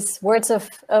 for these words of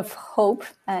hope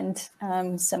and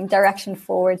some direction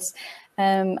forwards.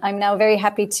 I'm now very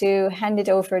happy to hand it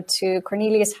over to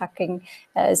Cornelius Hacking,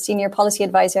 Senior Policy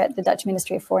Advisor at the Dutch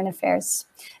Ministry of Foreign Affairs.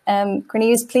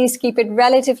 Cornelius, please keep it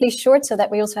relatively short so that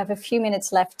we also have a few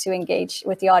minutes left to engage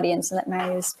with the audience and let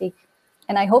Mario speak.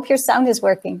 And I hope your sound is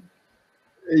working.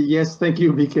 Yes, thank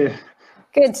you, Mieke.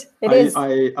 Good, it is.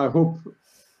 I hope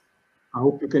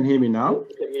you can hear me now.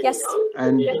 Yes.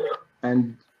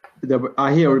 And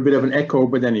I hear a bit of an echo,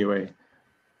 but anyway.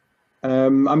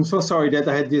 I'm so sorry that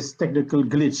I had this technical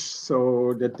glitch,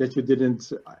 so that you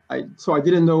didn't. I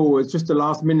didn't know. It's just the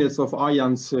last minutes of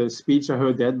Arjan's speech. I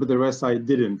heard that, but the rest I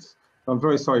didn't. I'm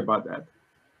very sorry about that.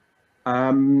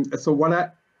 So what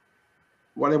I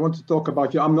want to talk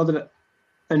about, I'm not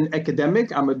an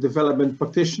academic. I'm a development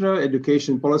practitioner,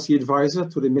 education policy advisor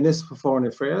to the Minister for Foreign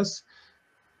Affairs,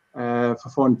 for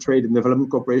Foreign Trade and Development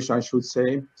Cooperation, I should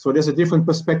say. So there's a different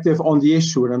perspective on the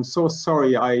issue, and I'm so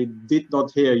sorry I did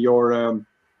not hear your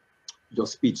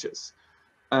speeches.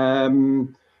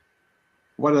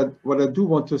 What I do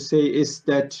want to say is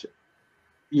that,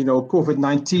 you know,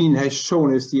 COVID-19 has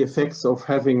shown us the effects of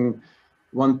having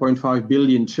 1.5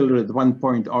 billion children at one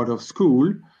point out of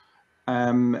school,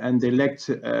 and they lacked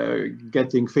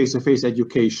getting face-to-face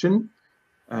education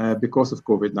because of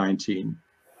COVID-19.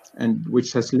 And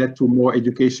which has led to more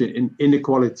education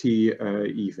inequality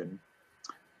even.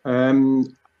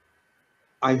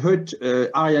 I heard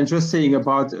Arjen just saying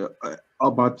about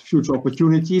future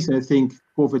opportunities, and I think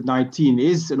COVID-19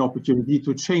 is an opportunity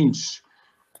to change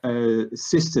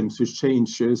systems, to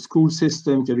change school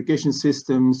systems, education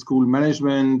systems, school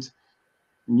management,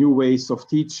 new ways of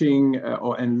teaching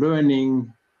and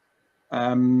learning.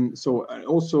 So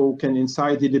also can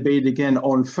incite the debate again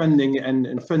on funding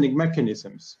and funding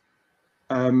mechanisms.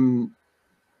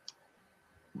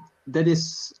 That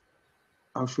is,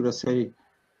 how should I say?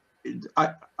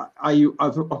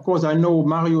 Of course, I know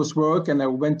Mario's work, and I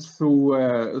went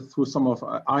through some of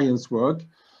Arjen's work,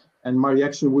 and my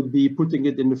reaction would be putting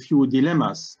it in a few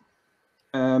dilemmas.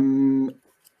 You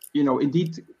know,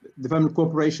 indeed, development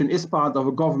cooperation is part of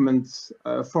a government's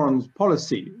foreign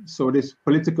policy, so it is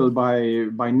political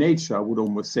by nature, I would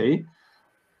almost say.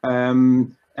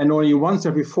 And only once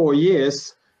every 4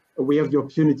 years, we have the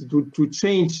opportunity to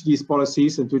change these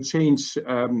policies and to change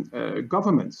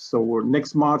governments. So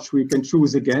next March, we can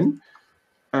choose again.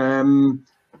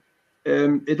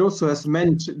 It also has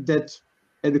meant that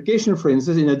education, for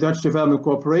instance, in a Dutch development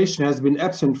cooperation has been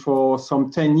absent for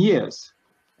some 10 years.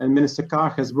 And Minister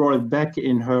Kaag has brought it back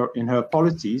in her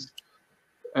policies,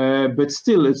 but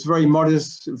still it's very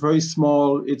modest, very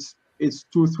small. It's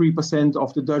 2-3%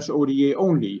 of the Dutch ODA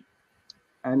only.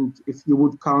 And if you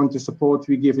would count the support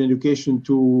we give in education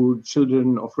to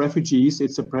children of refugees,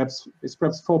 it's perhaps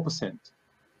 4%.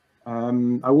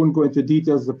 I won't go into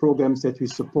details of the programs that we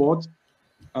support,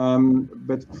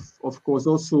 but of course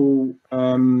also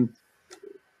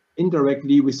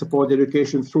indirectly, we support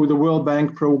education through the World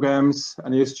Bank programs,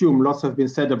 and I assume lots have been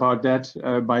said about that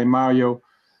by Mario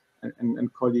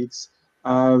and colleagues.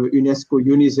 UNESCO,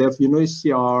 UNICEF,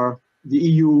 UNHCR, the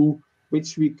EU,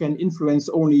 which we can influence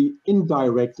only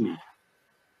indirectly.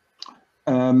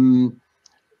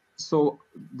 So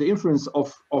the influence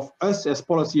of us as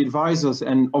policy advisors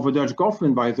and of a Dutch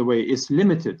government, by the way, is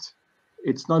limited.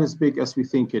 It's not as big as we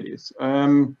think it is.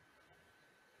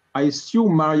 I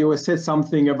assume Mario has said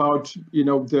something about, you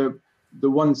know, the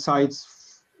one size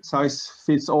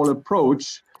fits all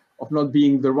approach of not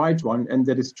being the right one, and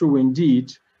that is true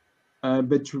indeed.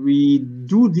 But we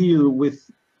do deal with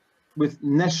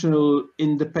national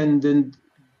independent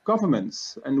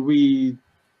governments, and we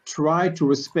try to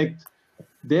respect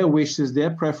their wishes,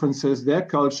 their preferences, their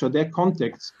culture, their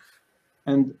context.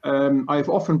 And I've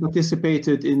often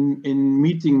participated in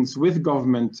meetings with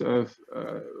government,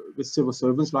 with civil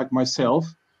servants like myself,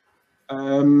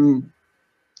 trying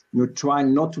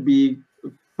not to be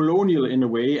colonial in a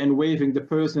way and waving the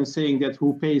person and saying that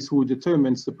who pays, who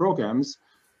determines the programs.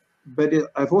 But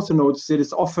I've also noticed that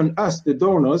it's often us, the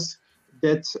donors,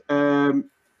 that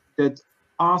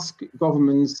ask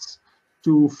governments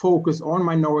to focus on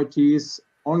minorities,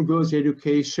 on girls'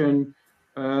 education,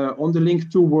 on the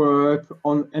link to work,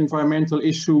 on environmental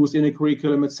issues in a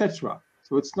curriculum, etc.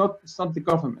 So it's not the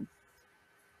government.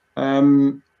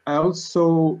 The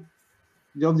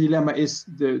other dilemma is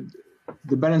the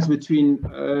balance between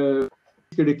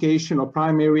education or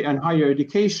primary and higher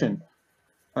education.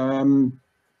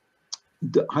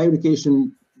 The higher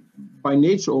education by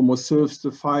nature almost serves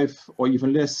the 5 or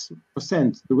even less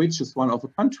 %, the richest one of the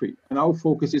country. And our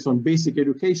focus is on basic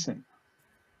education.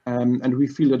 And we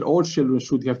feel that all children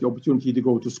should have the opportunity to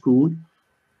go to school.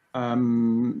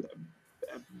 And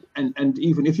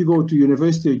even if you go to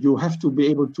university, you have to be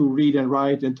able to read and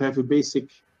write and to have basic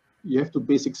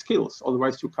skills.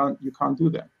 Otherwise, you can't do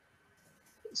that.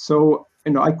 So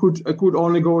I could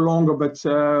only go longer, but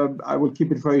I will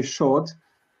keep it very short.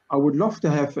 I would love to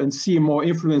have and see more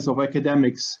influence of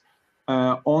academics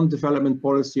on development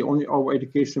policy, on our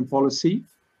education policy,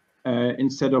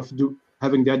 instead of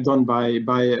having that done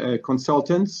by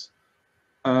consultants.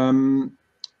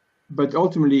 But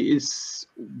ultimately,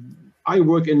 I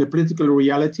work in the political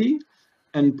reality,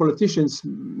 and politicians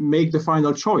make the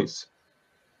final choice.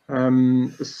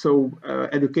 So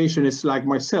education is like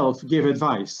myself, give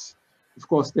advice. Of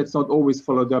course, that's not always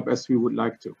followed up as we would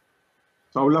like to.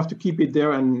 So I would love to keep it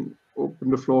there and open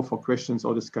the floor for questions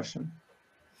or discussion.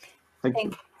 Thank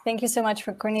you. Thank you so much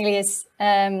for Cornelius.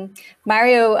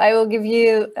 Mario, I will give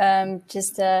you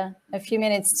just a few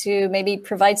minutes to maybe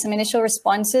provide some initial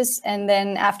responses. And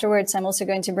then afterwards, I'm also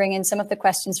going to bring in some of the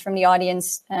questions from the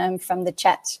audience from the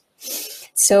chat.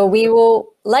 So we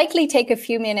will likely take a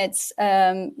few minutes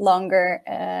longer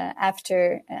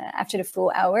after the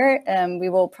full hour. We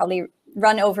will probably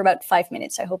run over about 5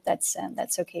 minutes. I hope that's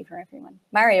okay for everyone.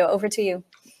 Mario, over to you.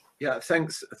 Yeah,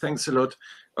 thanks a lot.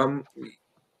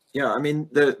 Yeah, I mean,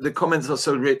 the comments are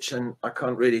so rich, and I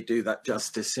can't really do that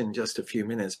justice in just a few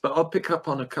minutes, but I'll pick up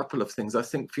on a couple of things. I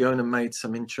think Fiona made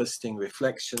some interesting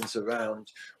reflections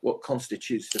around what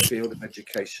constitutes the field of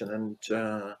education,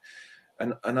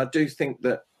 and I do think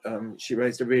that she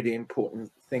raised a really important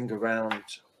thing around,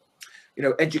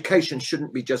 education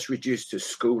shouldn't be just reduced to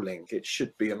schooling. It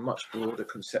should be a much broader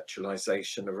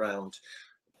conceptualization around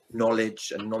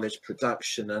knowledge and knowledge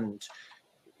production, and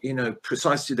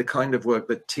precisely the kind of work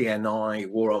that TNI,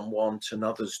 War on Want, and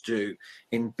others do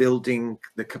in building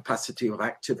the capacity of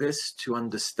activists to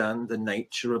understand the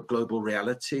nature of global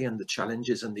reality and the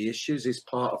challenges and the issues is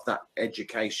part of that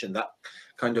education, that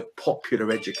kind of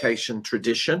popular education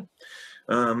tradition.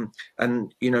 And,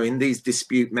 in these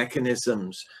dispute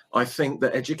mechanisms, I think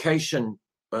that education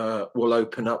will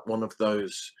open up one of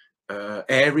those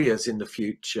areas in the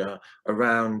future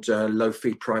around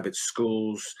low-fee private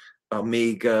schools,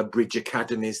 Omega, Bridge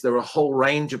Academies. There are a whole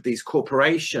range of these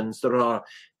corporations that are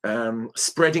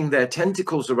spreading their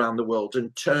tentacles around the world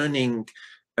and turning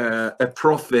a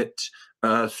profit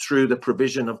through the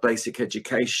provision of basic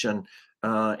education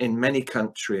in many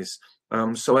countries.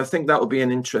 So I think that will be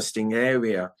an interesting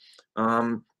area.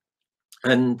 And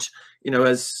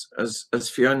as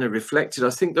Fiona reflected, I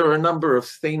think there are a number of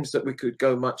themes that we could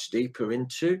go much deeper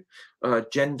into,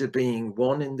 gender being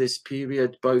one in this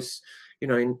period, both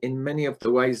in many of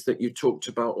the ways that you talked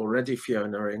about already,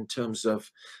 Fiona, in terms of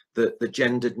the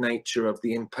gendered nature of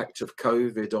the impact of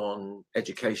COVID on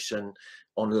education,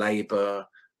 on labour,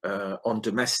 on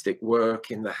domestic work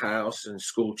in the house and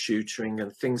school tutoring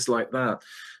and things like that.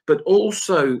 But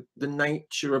also the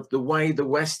nature of the way the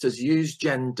West has used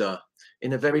gender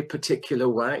in a very particular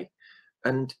way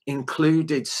and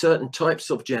included certain types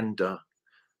of gender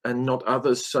and not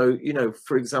others. So,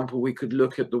 for example, we could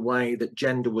look at the way that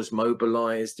gender was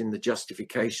mobilized in the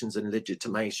justifications and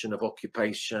legitimation of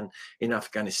occupation in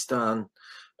Afghanistan,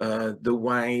 the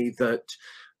way that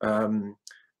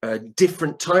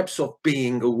different types of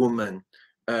being a woman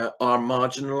are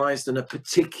marginalized and a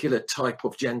particular type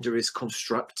of gender is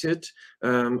constructed.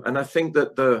 And I think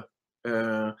that the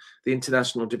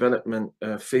international development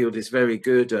field is very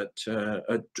good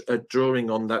at drawing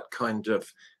on that kind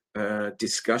of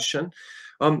discussion,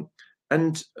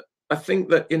 and I think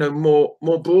that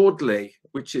more broadly,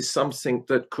 which is something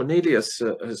that Cornelius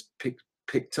has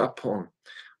picked up on,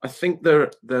 I think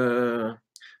the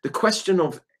question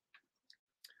of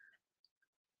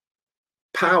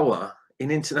power in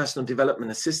international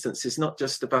development assistance is not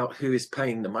just about who is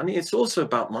paying the money. It's also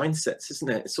about mindsets,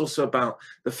 isn't it? It's also about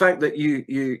the fact that you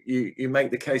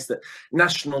make the case that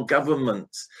national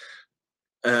governments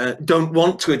don't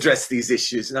want to address these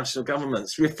issues. National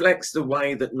governments reflects the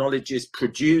way that knowledge is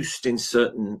produced in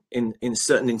certain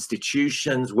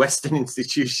institutions, Western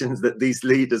institutions that these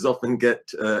leaders often get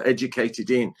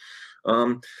educated in.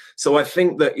 So I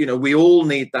think that we all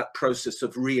need that process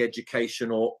of re-education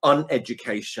or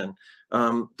uneducation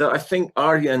that I think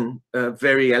Arjen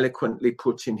very eloquently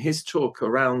put in his talk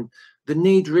around the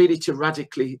need really to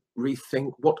radically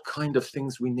rethink what kind of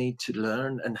things we need to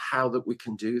learn and how that we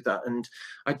can do that. And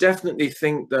I definitely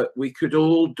think that we could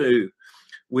all do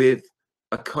with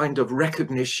a kind of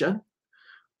recognition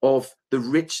of the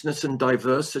richness and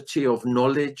diversity of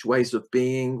knowledge, ways of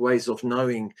being, ways of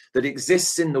knowing that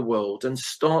exists in the world, and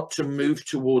start to move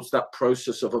towards that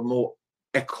process of a more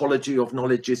ecology of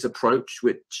knowledge's approach,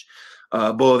 which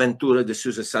Boaventura de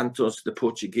Sousa Santos, the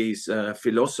Portuguese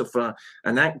philosopher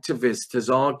and activist, has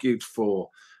argued for,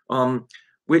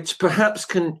 which perhaps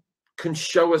can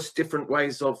show us different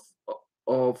ways of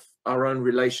our own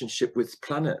relationship with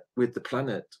the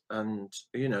planet. And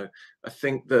you know, I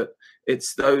think that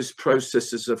it's those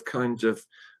processes of kind of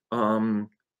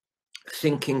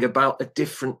thinking about a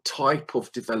different type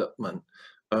of development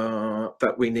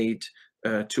that we need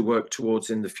to work towards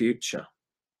in the future.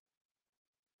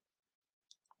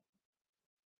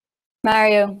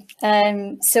 Mario,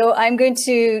 so I'm going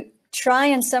to try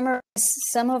and summarize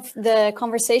some of the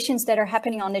conversations that are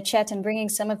happening on the chat and bringing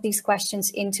some of these questions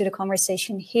into the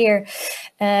conversation here.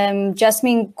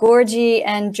 Jasmine Gorgi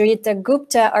and Joyita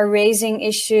Gupta are raising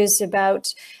issues about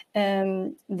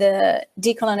the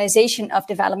decolonization of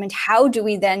development. How do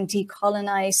we then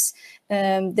decolonize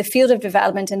the field of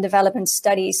development and development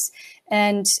studies?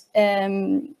 And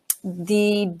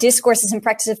the discourses and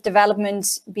practice of development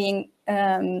being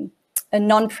a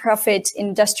non-profit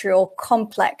industrial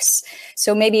complex.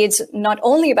 So maybe it's not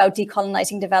only about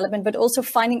decolonizing development, but also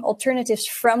finding alternatives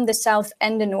from the South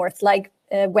and the North, like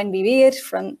when we read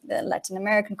from the Latin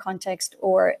American context,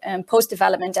 or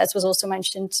post-development, as was also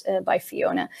mentioned by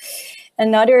Fiona.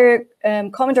 Another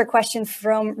comment or question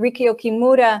from Rikio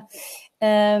Kimura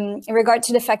in regard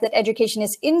to the fact that education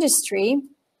is industry.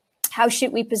 How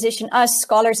should we position us,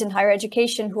 scholars in higher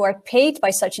education, who are paid by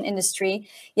such an industry,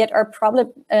 yet are to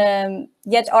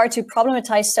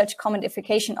problematize such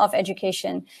commodification of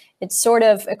education? It's sort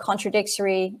of a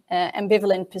contradictory,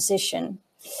 ambivalent position.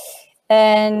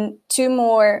 And two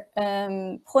more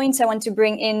points I want to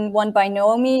bring in, one by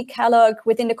Naomi Kellogg.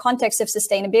 Within the context of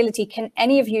sustainability, can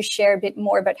any of you share a bit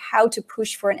more about how to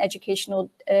push for an educational,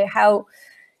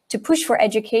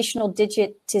 educational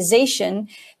digitization,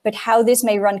 but how this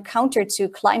may run counter to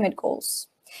climate goals?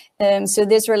 So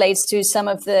this relates to some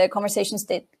of the conversations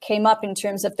that came up in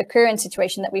terms of the current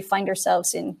situation that we find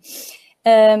ourselves in.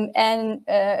 And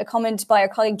a comment by our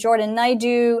colleague Jordan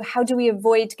Naidu: how do we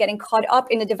avoid getting caught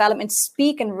up in the development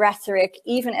speak and rhetoric,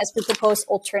 even as we propose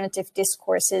alternative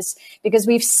discourses? Because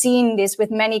we've seen this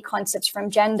with many concepts, from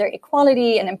gender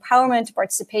equality and empowerment to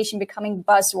participation, becoming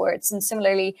buzzwords, and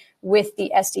similarly with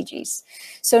the SDGs.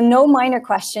 So no minor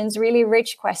questions, really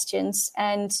rich questions.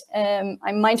 And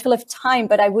I'm mindful of time,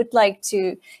 but I would like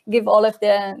to give all of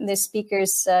the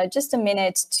speakers just a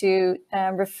minute to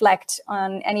reflect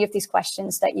on any of these questions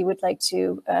that you would like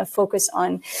to focus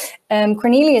on.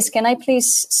 Cornelius, can I please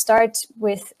start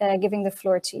with giving the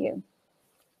floor to you?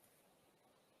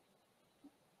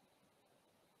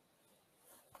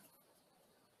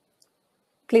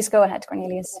 Please go ahead,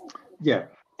 Cornelius. Yeah.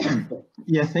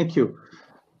 Yeah, thank you.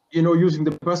 You know, using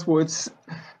the buzzwords,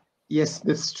 yes,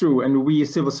 that's true. And we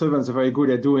civil servants are very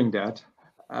good at doing that.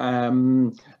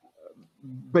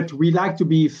 But we like to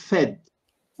be fed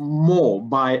more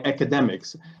by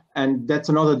academics. And that's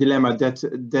another dilemma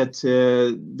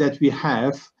that we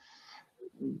have.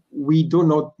 We do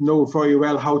not know very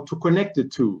well how to connect the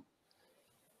two.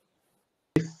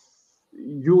 If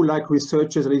you, like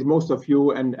researchers, at least most of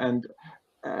you, and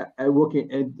working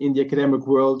in the academic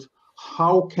world,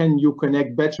 how can you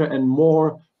connect better and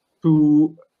more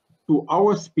to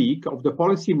our speak of the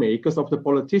policymakers, of the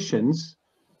politicians,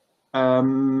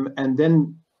 and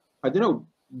then, I don't know,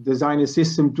 design a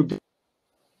system to get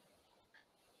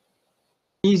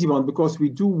easy one, because we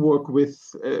do work with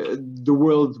the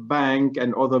World Bank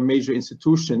and other major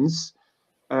institutions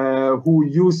who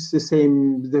use the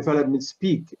same development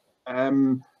speak.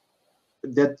 And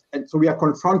so we are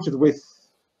confronted with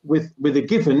a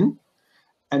given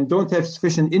and don't have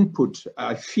sufficient input,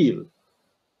 I feel.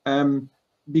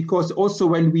 Because also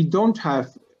when we don't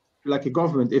have, like a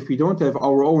government, if we don't have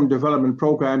our own development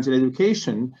programs in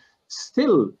education,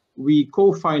 still we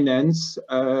co-finance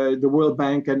the World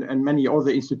Bank and many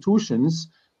other institutions,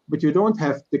 but you don't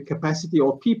have the capacity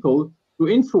or people to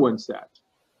influence that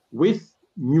with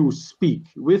new speak,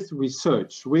 with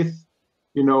research, with,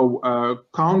 you know,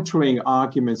 countering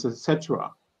arguments,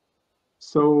 etc.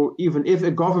 So even if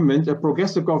a government, a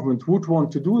progressive government, would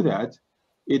want to do that,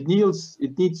 it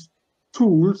needs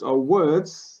tools or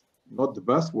words, not the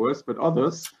buzzwords, but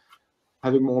others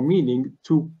having more meaning,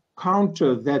 to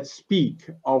counter that speak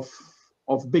of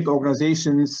big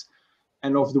organizations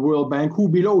and of the World Bank, who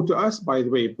belong to us, by the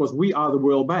way, because we are the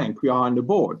World Bank, we are on the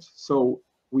board, so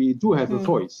we do have a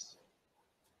voice.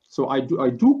 So I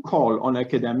do call on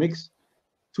academics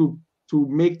to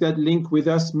make that link with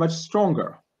us much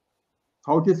stronger.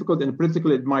 how difficult and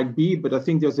political it might be, but I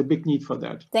think there's a big need for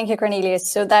that. Thank you,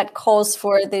 Cornelius. So that calls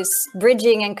for this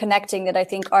bridging and connecting that I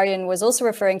think Arjen was also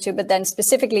referring to, but then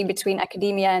specifically between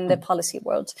academia and the policy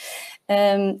world.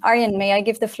 Arjen, may I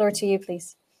give the floor to you,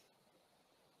 please?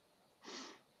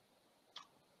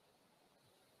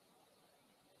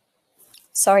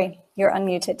 Sorry, you're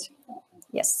unmuted.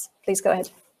 Yes, please go ahead.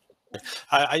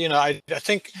 I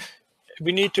think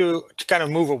we need to kind of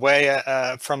move away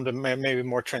from the maybe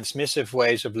more transmissive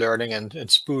ways of learning and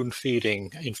spoon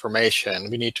feeding information.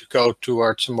 We need to go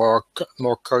towards a more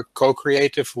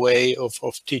co-creative way of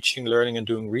teaching, learning, and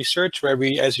doing research, where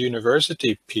we as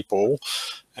university people,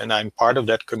 and I'm part of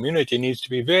that community, needs to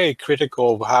be very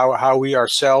critical of how we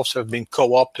ourselves have been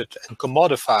co-opted and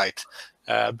commodified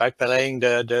by playing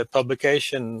the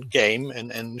publication game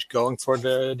and going for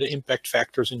the impact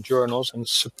factors in journals and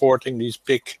supporting these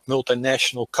big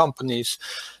multinational companies,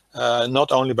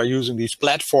 not only by using these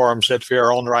platforms that we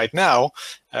are on right now,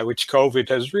 which COVID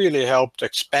has really helped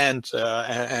expand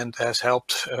and has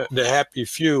helped the happy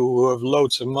few who have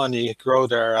loads of money grow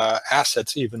their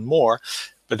assets even more.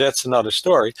 But that's another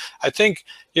story. I think,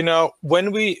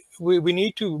 when we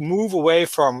need to move away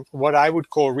from what I would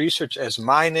call research as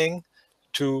mining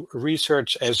to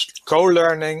research as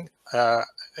co-learning,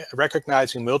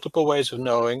 recognizing multiple ways of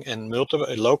knowing, and multiple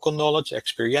local knowledge,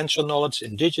 experiential knowledge,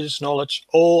 indigenous knowledge,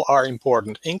 all are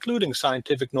important, including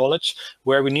scientific knowledge,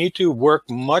 where we need to work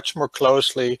much more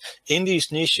closely in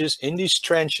these niches, in these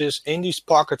trenches, in these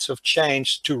pockets of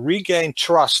change to regain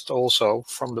trust also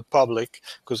from the public,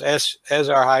 because as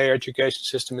our higher education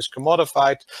system is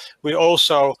commodified, we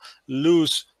also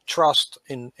lose trust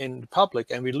in the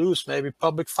public, and we lose maybe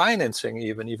public financing,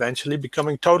 even eventually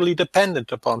becoming totally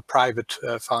dependent upon private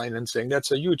financing.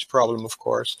 That's a huge problem, of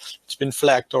course. It's been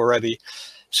flagged already.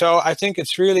 So I think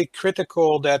it's really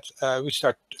critical that we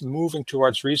start moving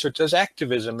towards research as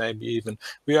activism, maybe even.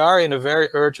 We are in a very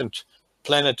urgent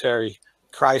planetary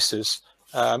crisis,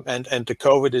 and the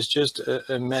COVID is just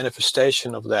a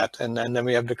manifestation of that. And then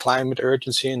we have the climate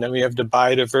urgency, and then we have the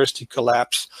biodiversity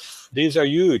collapse. These are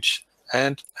huge.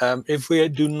 And if we're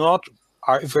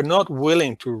not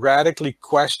willing to radically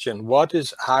question what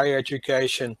is higher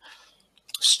education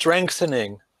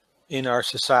strengthening in our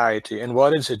society and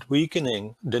what is it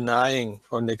weakening, denying,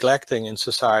 or neglecting in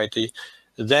society,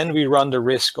 then we run the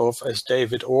risk of, as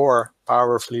David Orr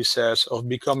powerfully says, of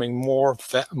becoming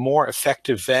more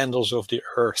effective vandals of the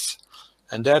earth.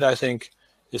 And that, I think,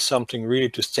 is something really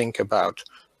to think about.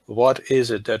 What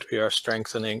is it that we are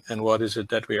strengthening, and what is it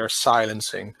that we are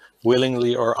silencing,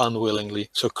 willingly or unwillingly?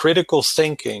 So critical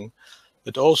thinking,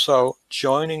 but also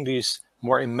joining these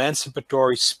more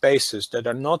emancipatory spaces that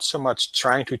are not so much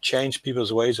trying to change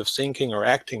people's ways of thinking or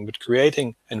acting, but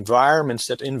creating environments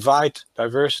that invite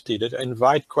diversity, that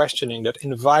invite questioning, that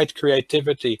invite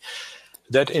creativity,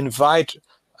 that invite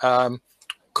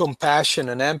compassion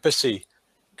and empathy.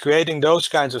 Creating those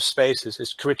kinds of spaces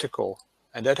is critical.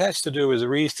 And that has to do with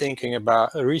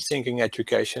rethinking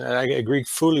education. And I agree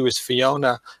fully with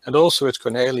Fiona and also with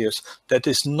Cornelius, that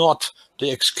is not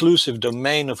the exclusive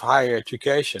domain of higher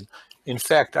education. In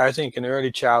fact, I think in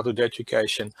early childhood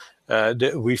education,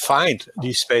 we find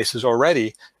these spaces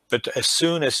already, but as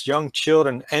soon as young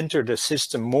children enter the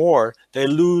system more, they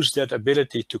lose that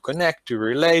ability to connect, to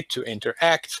relate, to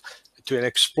interact, to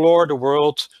explore the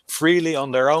world freely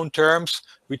on their own terms.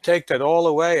 We take that all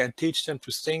away and teach them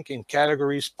to think in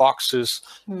categories, boxes,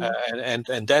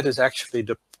 and that is actually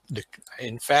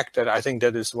in fact, that I think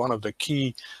that is one of the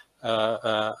key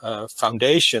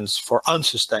foundations for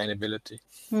unsustainability.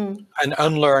 And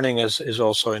unlearning is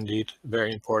also indeed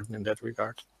very important in that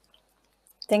regard.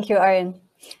 Thank you, Arjen.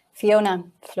 Fiona,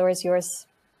 the floor is yours.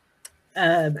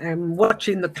 I'm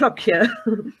watching the clock here.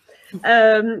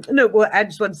 Well, I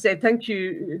just want to say thank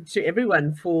you to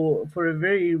everyone for a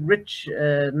very rich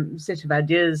set of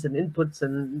ideas and inputs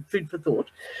and food for thought.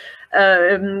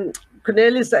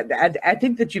 Cornelius, I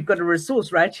think that you've got a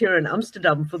resource right here in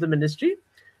Amsterdam for the ministry.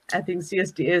 I think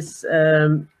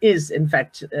CSDS is, in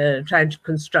fact, trying to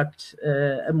construct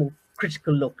a more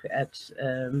critical look at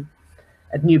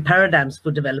new paradigms for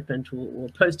development or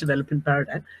post-development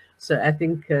paradigm. So I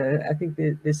think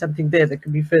there's something there that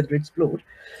can be further explored.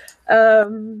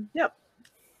 Yeah,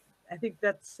 I think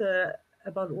that's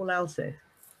about all I'll say.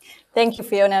 Thank you,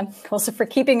 Fiona, also for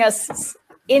keeping us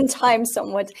in time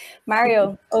somewhat.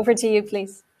 Mario, over to you,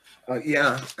 please.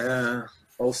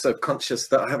 Also conscious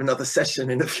that I have another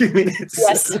session in a few minutes.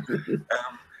 Yes.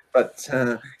 But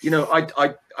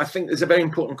I think there's a very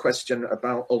important question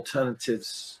about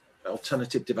alternatives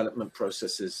alternative development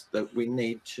processes, that we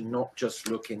need to not just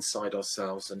look inside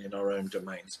ourselves and in our own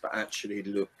domains, but actually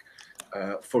look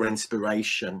for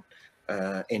inspiration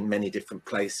in many different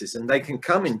places. And they can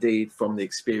come indeed from the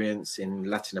experience in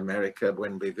Latin America,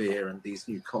 Buen Vivir, and these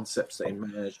new concepts that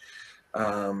emerge,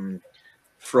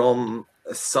 from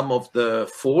some of the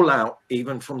fallout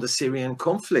even from the Syrian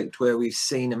conflict, where we've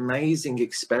seen amazing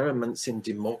experiments in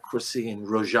democracy in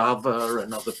Rojava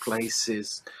and other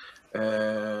places.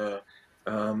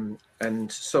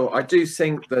 And so I do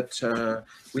think that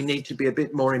we need to be a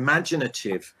bit more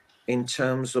imaginative in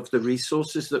terms of the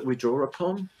resources that we draw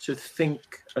upon to think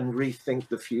and rethink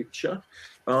the future.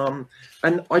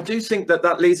 And I do think that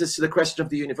that leads us to the question of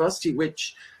the university,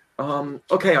 which,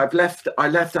 okay, I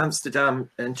left Amsterdam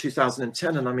in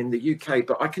 2010 and I'm in the UK,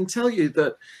 but I can tell you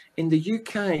that in the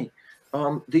UK,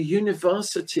 the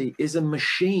university is a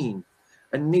machine,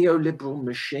 a neoliberal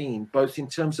machine, both in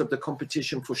terms of the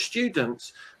competition for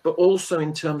students, but also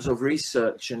in terms of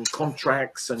research and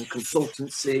contracts and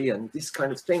consultancy and this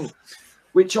kind of thing,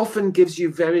 which often gives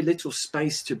you very little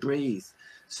space to breathe.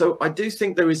 So I do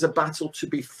think there is a battle to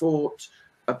be fought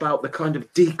about the kind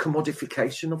of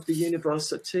decommodification of the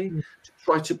university, to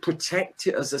try to protect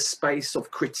it as a space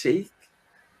of critique,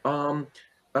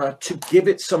 to give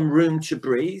it some room to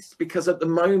breathe, because at the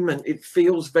moment it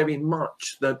feels very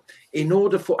much that in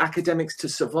order for academics to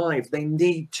survive, they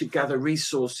need to gather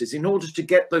resources. In order to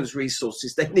get those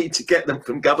resources, they need to get them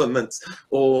from governments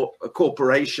or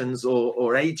corporations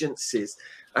or agencies.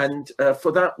 And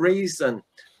for that reason,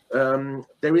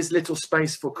 there is little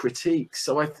space for critique.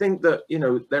 So I think that, you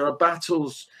know, there are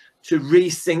battles to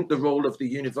rethink the role of the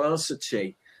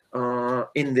university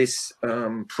in this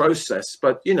process.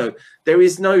 But, you know, there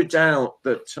is no doubt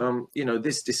that, you know,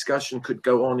 this discussion could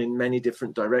go on in many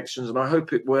different directions, and I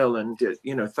hope it will. And,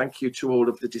 you know, thank you to all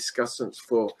of the discussants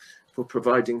for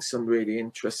providing some really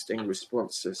interesting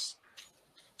responses.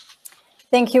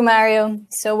 Thank you, Mario.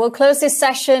 So we'll close this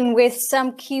session with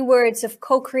some keywords of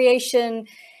co-creation,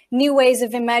 new ways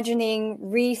of imagining,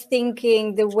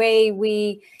 rethinking the way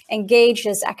we engage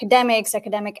as academics,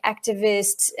 academic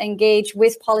activists, engage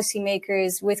with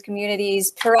policymakers, with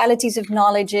communities, pluralities of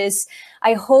knowledges.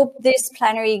 I hope this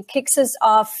plenary kicks us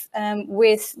off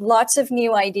with lots of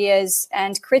new ideas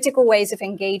and critical ways of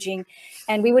engaging.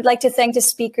 And we would like to thank the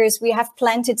speakers. We have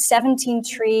planted 17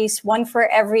 trees, one for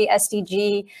every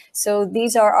SDG. So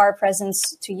these are our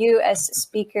presents to you as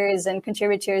speakers and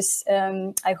contributors.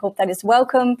 I hope that is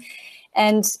welcome.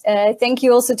 And thank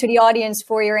you also to the audience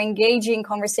for your engaging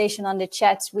conversation on the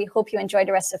chat. We hope you enjoy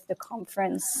the rest of the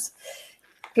conference.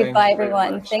 Goodbye,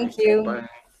 everyone. Thank you. Bye.